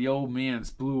looked into the old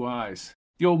man's blue eyes.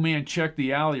 The old man checked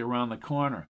the alley around the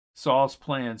corner. Sol's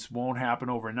plans won't happen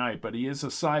overnight, but he is a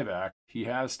Cyvac. He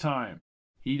has time.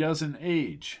 He doesn't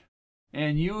age.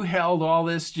 And you held all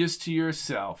this just to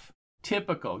yourself.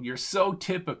 Typical. You're so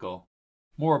typical.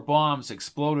 More bombs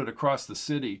exploded across the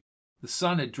city. The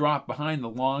sun had dropped behind the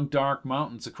long, dark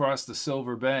mountains across the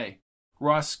Silver Bay.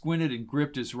 Ross squinted and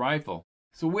gripped his rifle.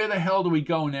 So where the hell do we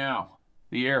go now?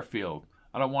 The airfield.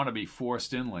 I don't want to be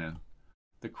forced inland.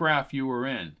 The craft you were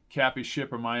in, Cappy's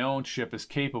ship or my own ship, is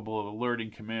capable of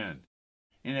alerting command.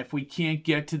 And if we can't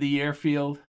get to the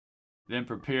airfield, then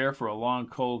prepare for a long,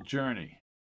 cold journey.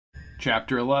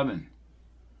 Chapter 11.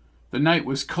 The night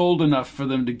was cold enough for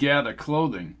them to gather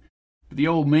clothing, but the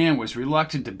old man was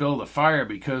reluctant to build a fire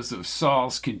because of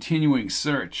Sol's continuing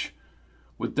search.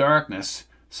 With darkness,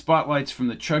 spotlights from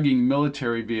the chugging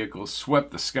military vehicles swept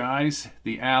the skies,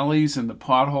 the alleys, and the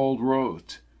potholed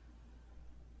roads.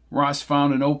 Ross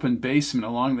found an open basement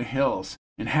along the hills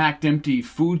and hacked empty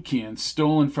food cans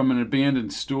stolen from an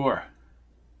abandoned store.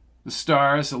 The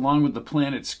stars, along with the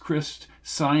planet's crisp,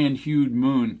 cyan-hued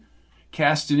moon,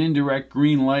 cast an indirect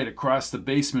green light across the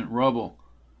basement rubble.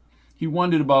 He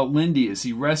wondered about Lindy as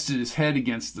he rested his head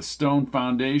against the stone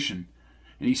foundation,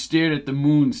 and he stared at the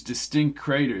moon's distinct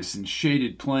craters and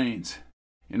shaded plains.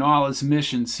 In all his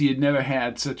missions, he had never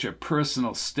had such a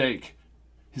personal stake.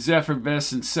 His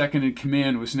effervescent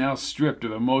second-in-command was now stripped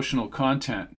of emotional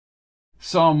content.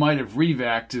 Sol might have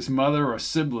revac'd his mother or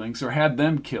siblings or had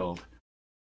them killed.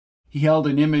 He held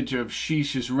an image of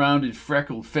Shish's rounded,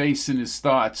 freckled face in his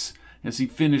thoughts as he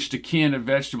finished a can of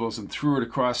vegetables and threw it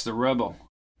across the rebel.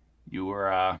 You were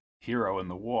a hero in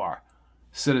the war,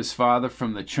 said his father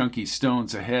from the chunky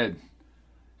stones ahead.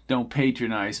 Don't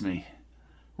patronize me.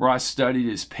 Ross studied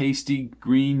his pasty,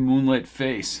 green, moonlit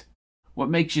face. What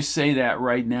makes you say that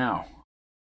right now?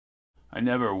 I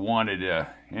never wanted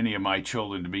any of my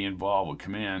children to be involved with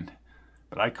command,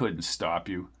 but I couldn't stop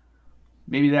you.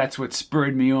 Maybe that's what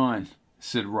spurred me on,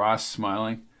 said Ross,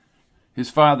 smiling. His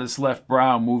father's left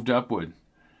brow moved upward,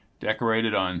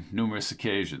 decorated on numerous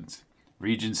occasions.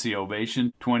 Regency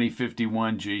Ovation,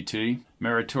 2051 GT.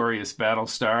 Meritorious Battle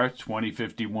Star,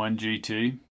 2051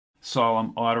 GT.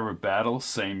 Solemn Order of Battle,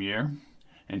 same year.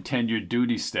 And tenured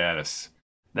duty status.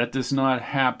 That does not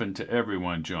happen to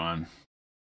everyone, John.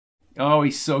 Oh,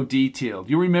 he's so detailed.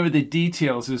 You remember the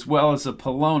details as well as a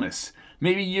Polonus.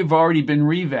 Maybe you've already been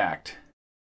revac'd.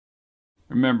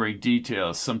 Remembering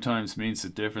details sometimes means the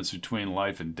difference between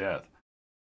life and death.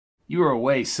 You are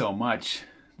away so much.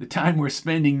 The time we're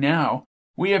spending now,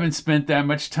 we haven't spent that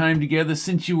much time together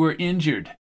since you were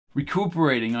injured,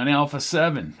 recuperating on Alpha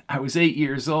 7. I was 8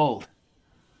 years old.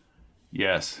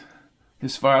 Yes,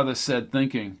 his father said,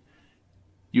 thinking.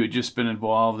 You had just been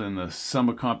involved in the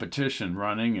summer competition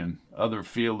running and other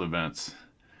field events.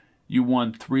 You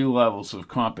won 3 levels of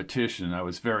competition. I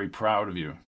was very proud of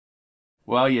you.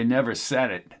 Well, you never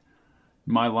said it.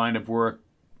 In my line of work,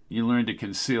 you learn to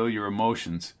conceal your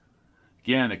emotions.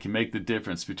 Again, it can make the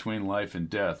difference between life and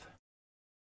death.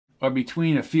 Or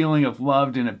between a feeling of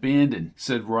loved and abandoned,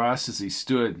 said Ross as he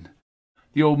stood.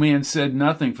 The old man said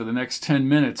nothing for the next 10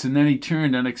 minutes, and then he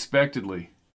turned unexpectedly.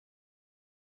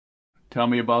 Tell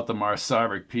me about the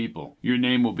Marsavic people. Your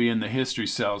name will be in the history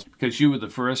cells because you were the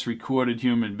first recorded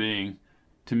human being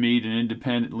to meet an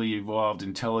independently evolved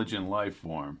intelligent life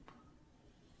form.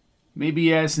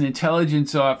 Maybe as an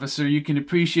intelligence officer, you can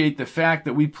appreciate the fact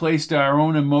that we placed our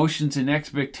own emotions and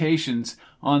expectations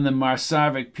on the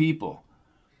Marsavic people.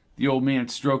 The old man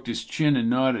stroked his chin and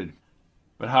nodded.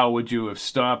 But how would you have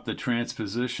stopped the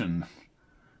transposition?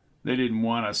 They didn't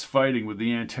want us fighting with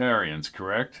the Antarians,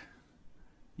 correct?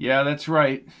 Yeah, that's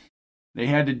right. They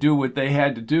had to do what they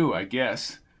had to do, I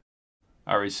guess.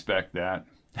 I respect that.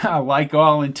 Like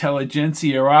all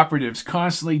Intelligentsia operatives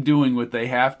constantly doing what they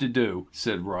have to do,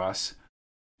 said Ross.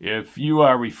 If you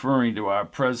are referring to our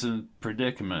present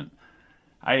predicament,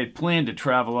 I had planned to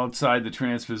travel outside the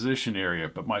transposition area,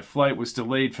 but my flight was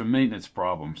delayed for maintenance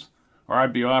problems, or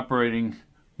I'd be operating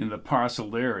in the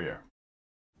parceled area.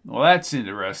 Well, that's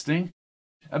interesting.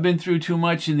 I've been through too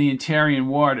much in the Antarian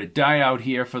War to die out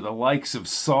here for the likes of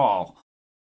Sol.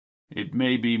 It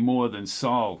may be more than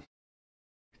Sol.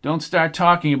 Don't start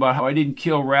talking about how I didn't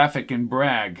kill Rafac and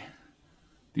Bragg.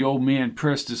 The old man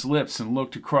pursed his lips and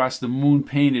looked across the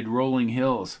moon-painted rolling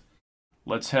hills.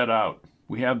 Let's head out.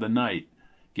 We have the night.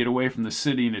 Get away from the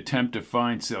city and attempt to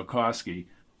find Tsiolkovsky,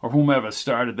 or whomever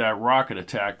started that rocket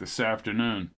attack this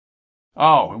afternoon.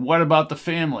 Oh, and what about the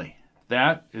family?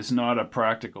 That is not a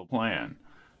practical plan,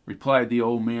 replied the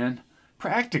old man.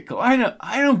 Practical? I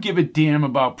don't give a damn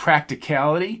about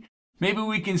practicality. Maybe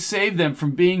we can save them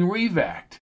from being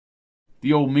revaced.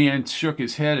 The old man shook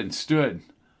his head and stood.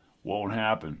 Won't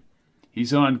happen.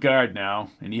 He's on guard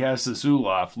now, and he has the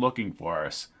Zoloft looking for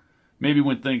us. Maybe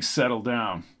when things settle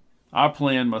down. Our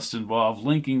plan must involve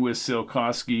linking with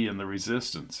Tsiolkovsky and the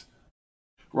Resistance.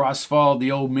 Ross followed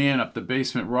the old man up the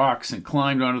basement rocks and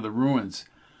climbed onto the ruins,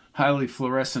 highly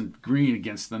fluorescent green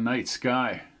against the night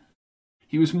sky.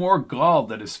 He was more galled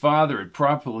that his father had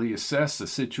properly assessed the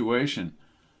situation.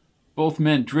 Both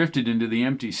men drifted into the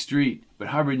empty street, but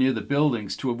hovered near the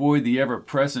buildings to avoid the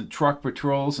ever-present truck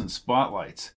patrols and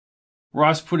spotlights.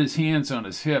 Ross put his hands on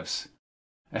his hips.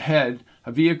 Ahead,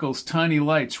 a vehicle's tiny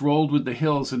lights rolled with the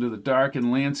hills into the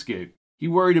darkened landscape. He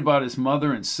worried about his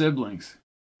mother and siblings.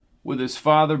 With his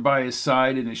father by his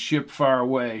side and his ship far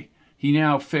away, he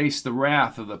now faced the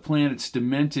wrath of the planet's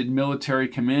demented military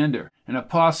commander and a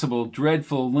possible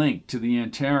dreadful link to the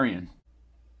Antarian.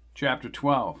 Chapter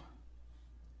 12.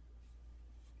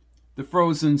 The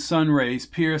frozen sun rays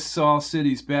pierced Sol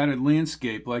City's battered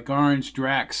landscape like orange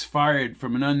dracks fired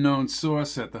from an unknown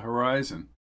source at the horizon.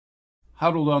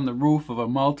 Huddled on the roof of a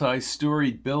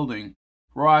multi-storied building,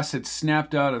 Ross had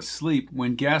snapped out of sleep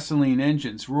when gasoline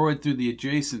engines roared through the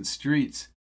adjacent streets.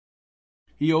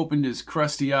 He opened his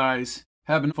crusty eyes,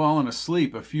 having fallen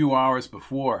asleep a few hours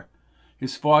before.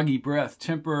 His foggy breath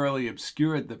temporarily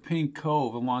obscured the pink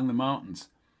cove along the mountains.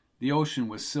 The ocean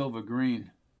was silver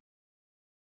green.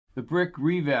 The brick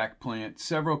revac plant,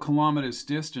 several kilometers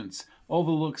distant,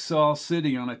 overlooked Sol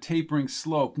City on a tapering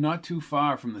slope not too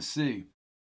far from the sea.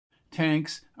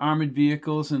 Tanks, armored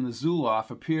vehicles, and the Zoloft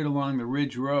appeared along the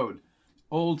ridge road.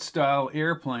 Old-style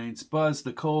airplanes buzzed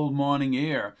the cold morning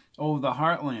air over the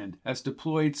Heartland as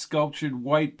deployed sculptured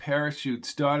white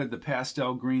parachutes dotted the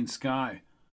pastel green sky.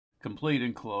 Complete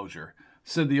enclosure,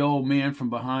 said the old man from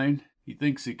behind. He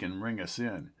thinks he can ring us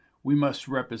in. We must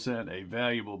represent a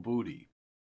valuable booty.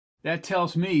 That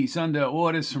tells me he's under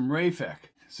orders from Rafac,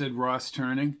 said Ross,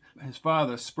 turning. His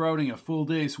father, sprouting a full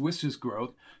day's whiskers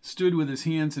growth, stood with his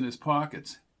hands in his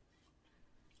pockets.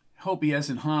 Hope he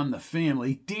hasn't harmed the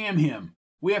family. Damn him!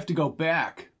 We have to go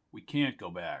back. We can't go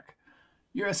back.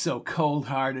 You're so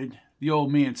cold-hearted. The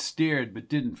old man stared but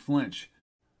didn't flinch.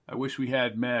 I wish we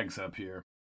had mags up here.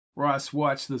 Ross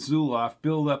watched the Zoloft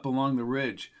build up along the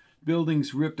ridge.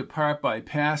 Buildings ripped apart by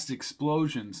past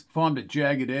explosions formed a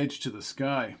jagged edge to the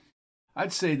sky.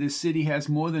 I'd say this city has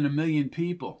more than 1 million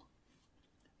people.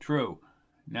 True.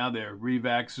 Now they're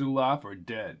revac Zoloft or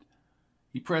dead.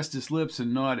 He pressed his lips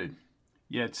and nodded.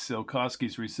 Yet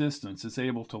Tsiolkovsky's resistance is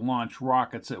able to launch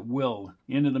rockets at will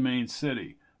into the main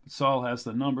city. But Sol has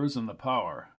the numbers and the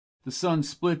power. The sun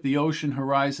split the ocean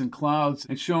horizon clouds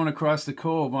and shone across the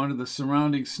cove onto the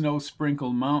surrounding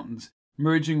snow-sprinkled mountains,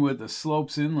 merging with the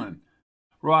slopes inland.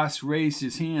 Ross raised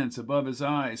his hands above his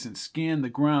eyes and scanned the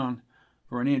ground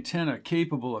for an antenna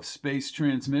capable of space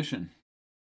transmission.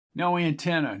 No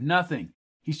antenna, nothing.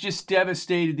 He's just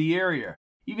devastated the area.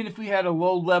 Even if we had a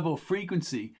low-level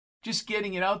frequency, just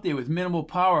getting it out there with minimal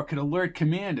power could alert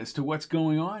command as to what's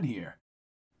going on here.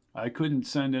 I couldn't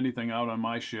send anything out on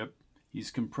my ship.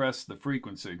 He's compressed the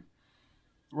frequency.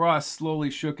 Ross slowly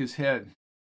shook his head.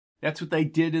 That's what they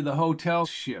did to the hotel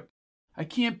ship. I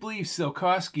can't believe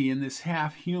Tsiolkovsky and this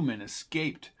half-human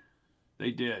escaped.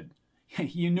 They did.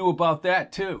 You knew about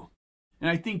that, too. And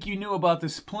I think you knew about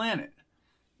this planet.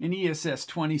 And ESS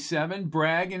 27,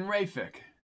 Bragg, and Rafac.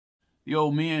 The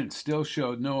old man still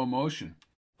showed no emotion.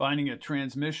 Finding a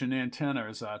transmission antenna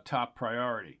is our top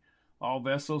priority. All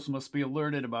vessels must be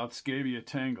alerted about Scaeva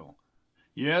Tengal.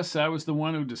 Yes, I was the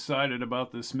one who decided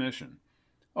about this mission.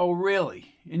 Oh,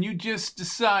 really? And you just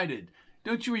decided?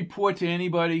 Don't you report to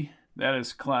anybody? That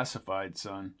is classified,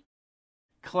 son.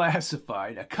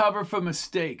 Classified. A cover for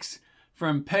mistakes.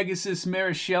 From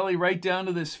Pegasus-Merisheli right down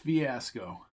to this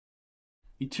fiasco.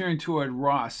 He turned toward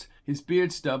Ross. His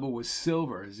beard stubble was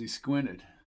silver as he squinted.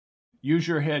 Use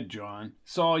your head, John.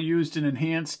 Sol used an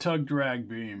enhanced tug-drag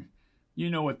beam. You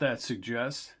know what that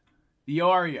suggests. The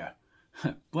Aria.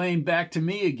 Blame back to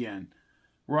me again.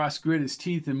 Ross grit his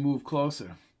teeth and moved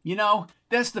closer. You know,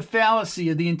 that's the fallacy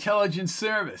of the intelligence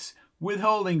service.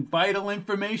 Withholding vital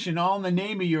information all in the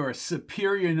name of your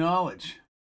superior knowledge.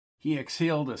 He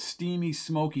exhaled a steamy,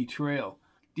 smoky trail.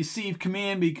 Deceive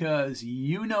command because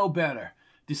you know better.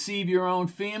 Deceive your own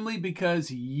family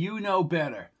because you know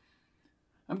better.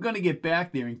 I'm going to get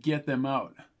back there and get them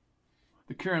out.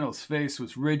 The colonel's face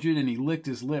was rigid and he licked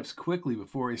his lips quickly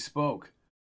before he spoke.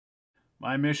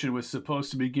 My mission was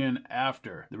supposed to begin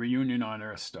after the reunion on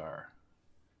Earthstar.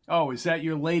 Oh, is that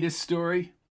your latest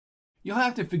story? You'll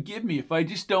have to forgive me if I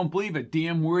just don't believe a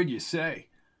damn word you say.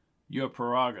 Your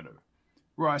prerogative.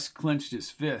 Ross clenched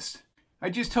his fist. I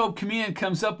just hope Command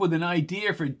comes up with an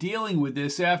idea for dealing with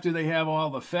this after they have all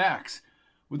the facts.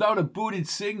 Without a booted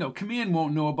signal, Command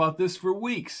won't know about this for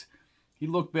weeks. He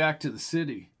looked back to the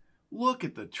city. Look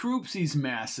at the troops he's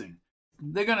massing.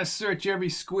 They're going to search every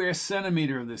square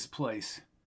centimeter of this place.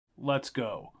 Let's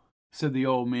go, said the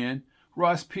old man.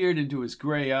 Ross peered into his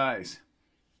gray eyes.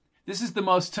 This is the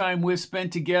most time we've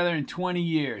spent together in 20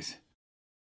 years.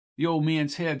 The old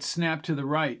man's head snapped to the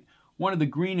right. One of the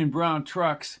green and brown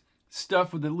trucks,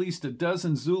 stuffed with at least a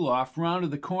dozen Zoloff,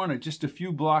 rounded the corner just a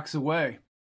few blocks away.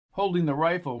 Holding the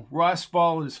rifle, Ross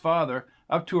followed his father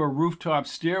up to a rooftop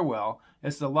stairwell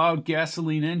as the loud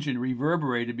gasoline engine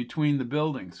reverberated between the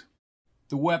buildings.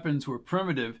 The weapons were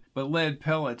primitive, but lead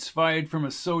pellets fired from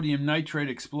a sodium nitrate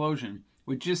explosion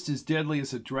were just as deadly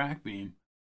as a drac beam.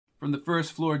 From the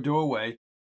first-floor doorway,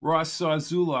 Ross saw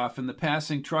Zoloff in the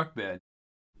passing truck bed.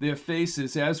 Their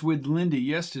faces, as with Lindy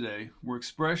yesterday, were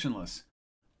expressionless.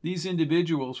 These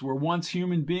individuals were once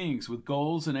human beings with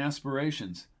goals and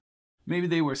aspirations. Maybe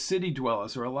they were city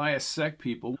dwellers or Elias Sect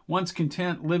people, once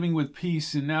content living with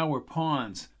peace and now were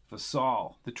pawns for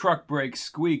Sol. The truck brakes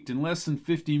squeaked, and less than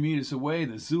 50 meters away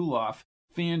the Zoloff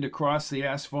fanned across the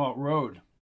asphalt road.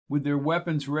 With their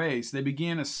weapons raised, they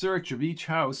began a search of each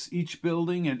house, each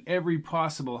building, and every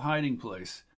possible hiding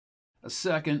place. A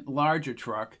second, larger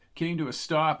truck came to a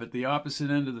stop at the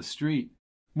opposite end of the street.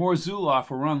 More Zoloff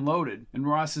were unloaded, and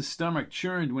Ross's stomach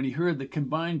churned when he heard the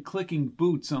combined clicking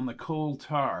boots on the cold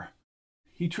tar.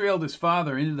 He trailed his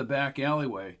father into the back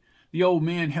alleyway. The old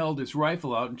man held his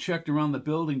rifle out and checked around the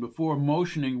building before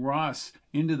motioning Ross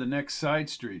into the next side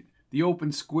street. The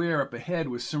open square up ahead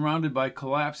was surrounded by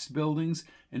collapsed buildings,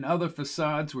 and other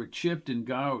facades were chipped and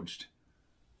gouged.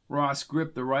 Ross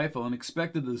gripped the rifle and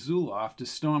expected the Zoloff to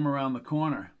storm around the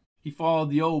corner. He followed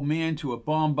the old man to a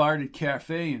bombarded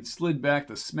cafe and slid back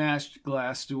the smashed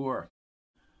glass door.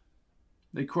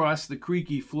 They crossed the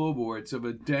creaky floorboards of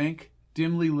a dank,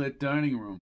 dimly lit dining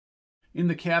room. In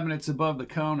the cabinets above the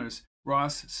counters,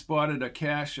 Ross spotted a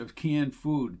cache of canned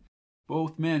food.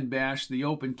 Both men bashed the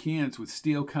open cans with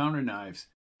steel counter knives.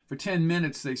 For 10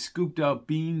 minutes they scooped out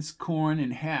beans, corn,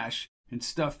 and hash and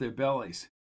stuffed their bellies.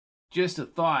 Just a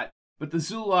thought, but the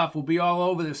Zoloff will be all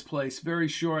over this place very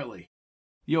shortly.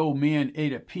 The old man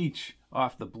ate a peach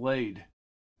off the blade.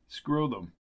 Screw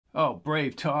them. Oh,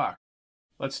 brave talk.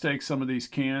 Let's take some of these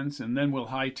cans, and then we'll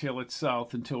hightail it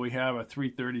south until we have a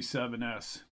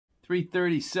 337S.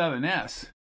 337S?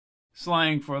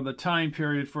 Slang for the time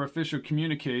period for official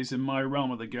communiques in my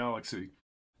realm of the galaxy.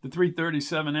 The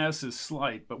 337S is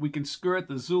slight, but we can skirt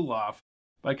the Zoloff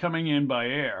by coming in by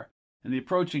air, and the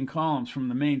approaching columns from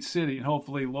the main city, and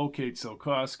hopefully locate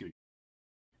Tsiolkovsky.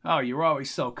 Oh, you're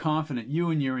always so confident. You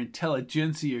and your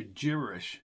Intelligentsia are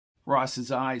gibberish.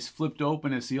 Ross's eyes flipped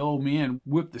open as the old man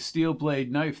whipped the steel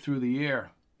blade knife through the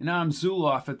air. An armed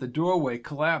Zoloff at the doorway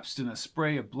collapsed in a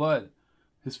spray of blood.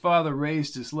 His father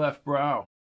raised his left brow.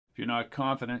 If you're not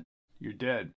confident, you're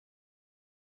dead.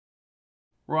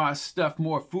 Ross stuffed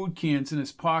more food cans in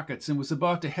his pockets and was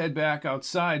about to head back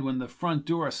outside when the front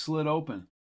door slid open.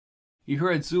 He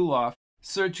heard Zoloff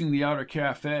searching the outer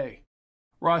cafe.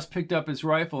 Ross picked up his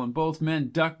rifle and both men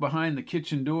ducked behind the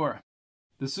kitchen door.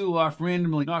 The Zoloff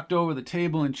randomly knocked over the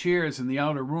table and chairs in the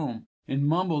outer room and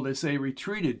mumbled as they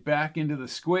retreated back into the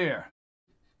square.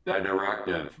 The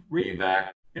directive, revac,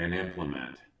 and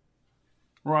implement.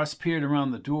 Ross peered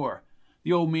around the door.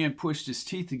 The old man pushed his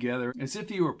teeth together as if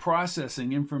he were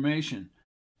processing information.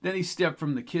 Then he stepped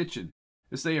from the kitchen.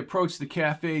 As they approached the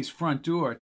cafe's front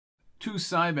door, 2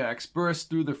 Cyvacs burst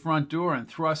through the front door and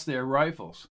thrust their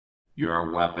rifles.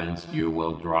 Your weapons you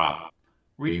will drop.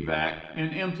 Revac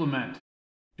And implement.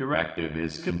 directive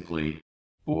is complete.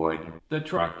 Board the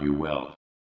truck you will.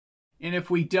 And if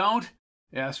we don't?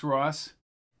 Asked Ross.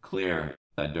 Clear.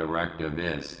 The directive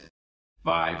is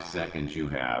 5 seconds you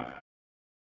have.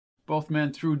 Both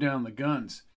men threw down the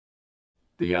guns.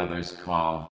 The others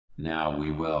call. Now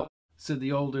we will. Said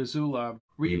the older Zulav.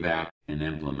 Revac and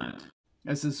implement.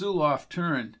 As the Zulav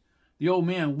turned, the old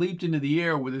man leaped into the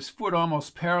air with his foot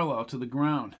almost parallel to the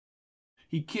ground.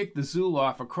 He kicked the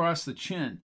Zulav across the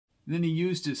chin. Then he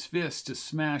used his fist to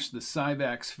smash the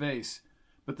Cyvac's face,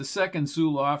 but the second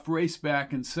Zulav raced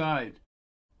back inside.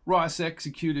 Ross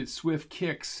executed swift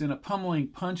kicks and a pummeling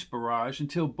punch barrage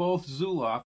until both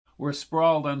Zulav were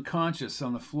sprawled unconscious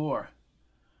on the floor.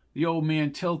 The old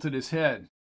man tilted his head.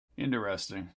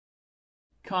 Interesting.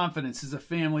 Confidence is a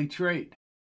family trait.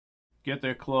 Get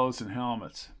their clothes and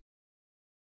helmets.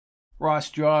 Ross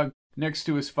jogged next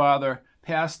to his father,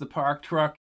 past the parked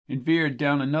truck, and veered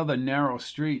down another narrow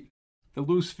street. The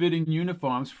loose-fitting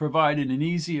uniforms provided an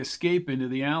easy escape into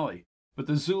the alley, but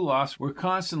the Zulavs were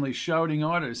constantly shouting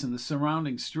orders in the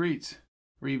surrounding streets.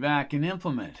 Revac and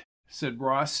implement, said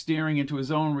Ross, staring into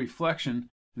his own reflection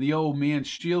in the old man's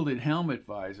shielded helmet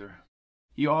visor.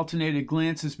 He alternated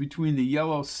glances between the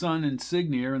yellow sun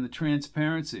insignia and the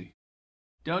transparency.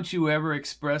 Don't you ever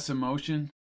express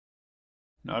emotion?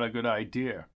 Not a good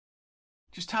idea.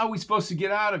 Just how are we supposed to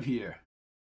get out of here?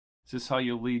 Is this how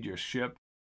you lead your ship?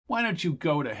 Why don't you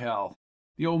go to hell?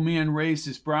 The old man raised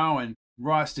his brow and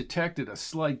Ross detected a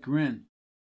slight grin.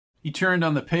 He turned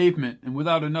on the pavement and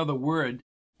without another word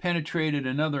penetrated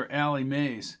another alley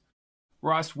maze.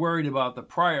 Ross worried about the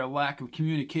prior lack of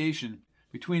communication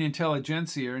between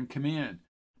Intelligentsia and Command,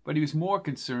 but he was more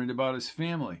concerned about his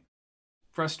family.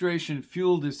 Frustration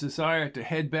fueled his desire to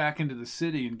head back into the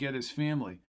city and get his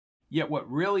family. Yet what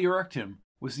really irked him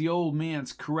was the old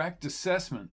man's correct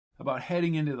assessment about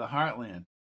heading into the Heartland.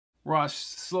 Ross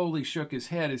slowly shook his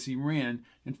head as he ran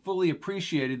and fully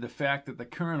appreciated the fact that the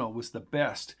colonel was the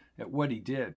best at what he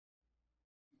did.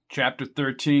 Chapter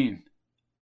 13.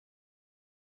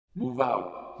 Move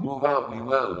out, we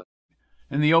will.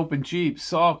 In the open jeep,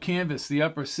 Sol canvassed the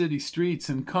upper city streets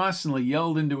and constantly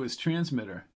yelled into his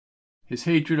transmitter. His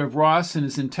hatred of Ross and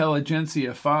his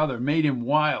Intelligentsia father made him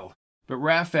wild, but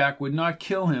Rafac would not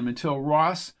kill him until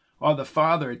Ross or the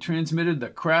father had transmitted the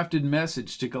crafted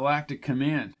message to Galactic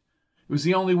Command. It was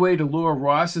the only way to lure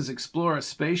Ross's Explorer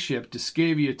spaceship to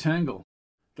Scaeva Tengal.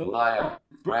 The liar,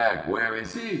 Bragg, where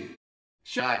is he?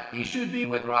 Shot, he should be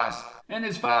with Ross and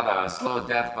his father. A slow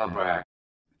death for Bragg.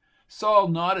 Sol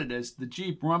nodded as the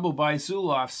jeep rumbled by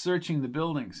Zulavs searching the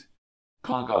buildings.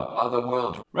 Conquer other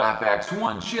worlds Rafac's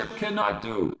one ship cannot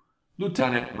do.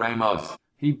 Lieutenant Ramos.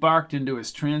 He barked into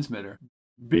his transmitter.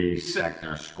 B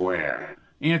sector square.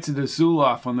 Answered the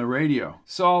Zulav on the radio.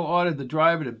 Sol ordered the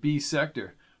driver to B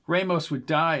sector. Ramos would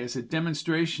die as a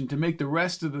demonstration to make the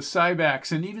rest of the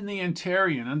Cyvacs and even the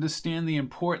Antarian understand the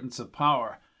importance of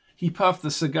power. He puffed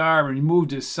the cigar and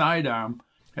removed his sidearm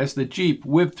as the jeep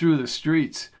whipped through the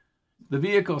streets. The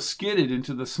vehicle skidded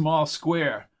into the small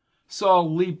square.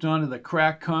 Sol leaped onto the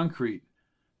cracked concrete.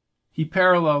 He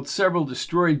paralleled several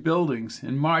destroyed buildings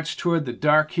and marched toward the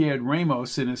dark-haired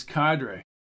Ramos and his cadre.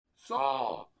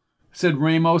 Sol, said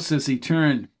Ramos as he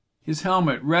turned. His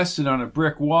helmet rested on a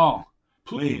brick wall.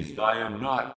 Please, I am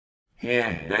not.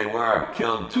 Here they were.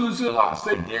 Killed 2 Zulavs,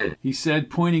 they did, he said,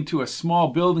 pointing to a small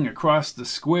building across the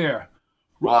square.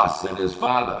 Ross and his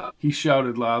father, he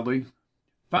shouted loudly.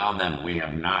 Found them, we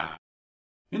have not.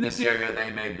 In this area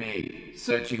they may be.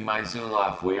 Searching my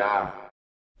Zulav, we are.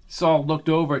 Sol looked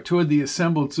over toward the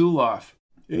assembled Zulav.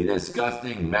 A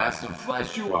disgusting mass of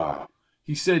flesh you are,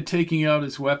 he said, taking out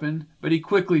his weapon, but he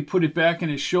quickly put it back in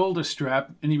his shoulder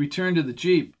strap and he returned to the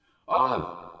jeep.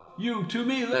 Olive, you to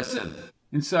me, listen.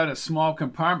 Inside a small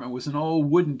compartment was an old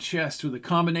wooden chest with a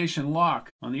combination lock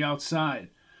on the outside.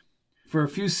 For a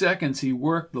few seconds he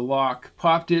worked the lock,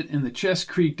 popped it, and the chest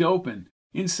creaked open.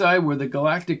 Inside were the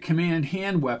Galactic Command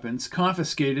hand weapons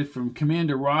confiscated from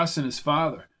Commander Ross and his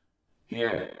father.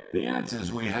 Here, the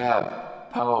answers we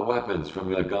have. Power weapons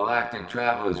from the galactic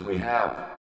travelers we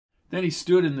have. Then he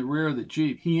stood in the rear of the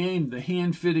jeep. He aimed the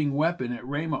hand-fitting weapon at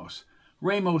Ramos.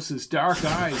 Ramos's dark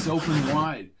eyes opened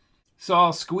wide.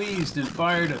 Sol squeezed and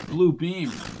fired a blue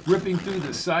beam, ripping through the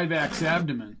Cyvac's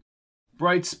abdomen.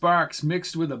 Bright sparks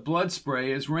mixed with a blood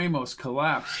spray as Ramos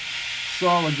collapsed.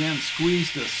 Sol again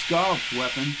squeezed a scalped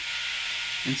weapon.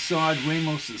 and sawed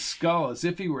Ramos's skull as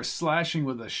if he were slashing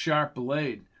with a sharp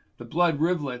blade. The blood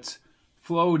rivulets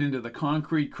flowed into the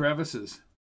concrete crevices.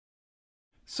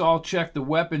 Sol checked the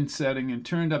weapon setting and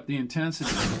turned up the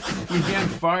intensity. He again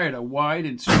fired a wide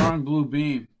and strong blue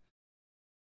beam.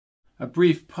 A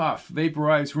brief puff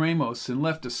vaporized Ramos and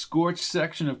left a scorched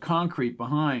section of concrete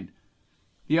behind.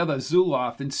 The other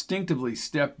Zoloth instinctively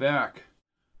stepped back.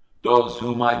 Those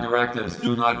whom my directives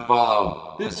do not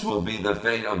follow, this will be the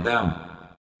fate of them.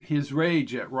 His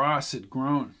rage at Ross had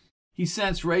grown. He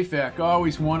sensed Rafac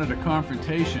always wanted a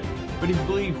confrontation, but he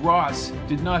believed Ross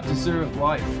did not deserve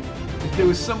life. If there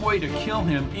was some way to kill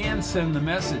him and send the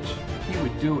message, he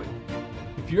would do it.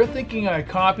 If you're thinking I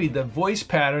copied the voice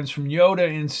patterns from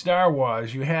Yoda in Star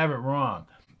Wars, you have it wrong.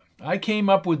 I came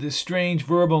up with this strange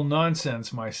verbal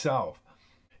nonsense myself.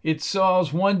 It's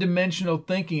Sol's one-dimensional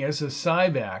thinking as a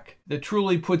Cyvac that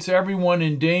truly puts everyone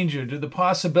in danger to the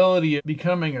possibility of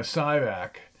becoming a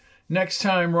Cyvac. Next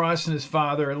time Ross and his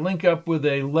father link up with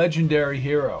a legendary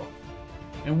hero.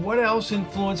 And what else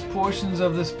influenced portions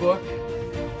of this book?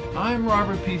 I'm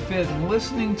Robert P. Fitton,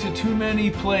 listening to too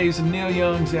many plays of Neil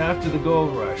Young's After the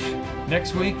Gold Rush.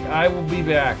 Next week, I will be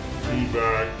back. Be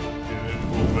back and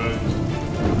implement.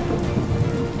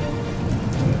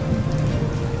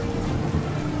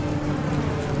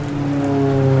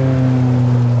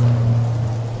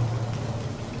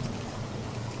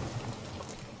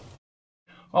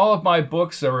 All of my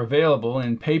books are available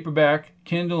in paperback,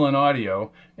 Kindle, and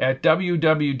audio at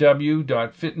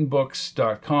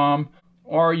www.fittonbooks.com,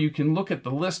 or you can look at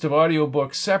the list of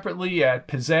audiobooks separately at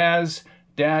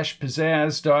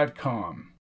pizzazz-pizzazz.com.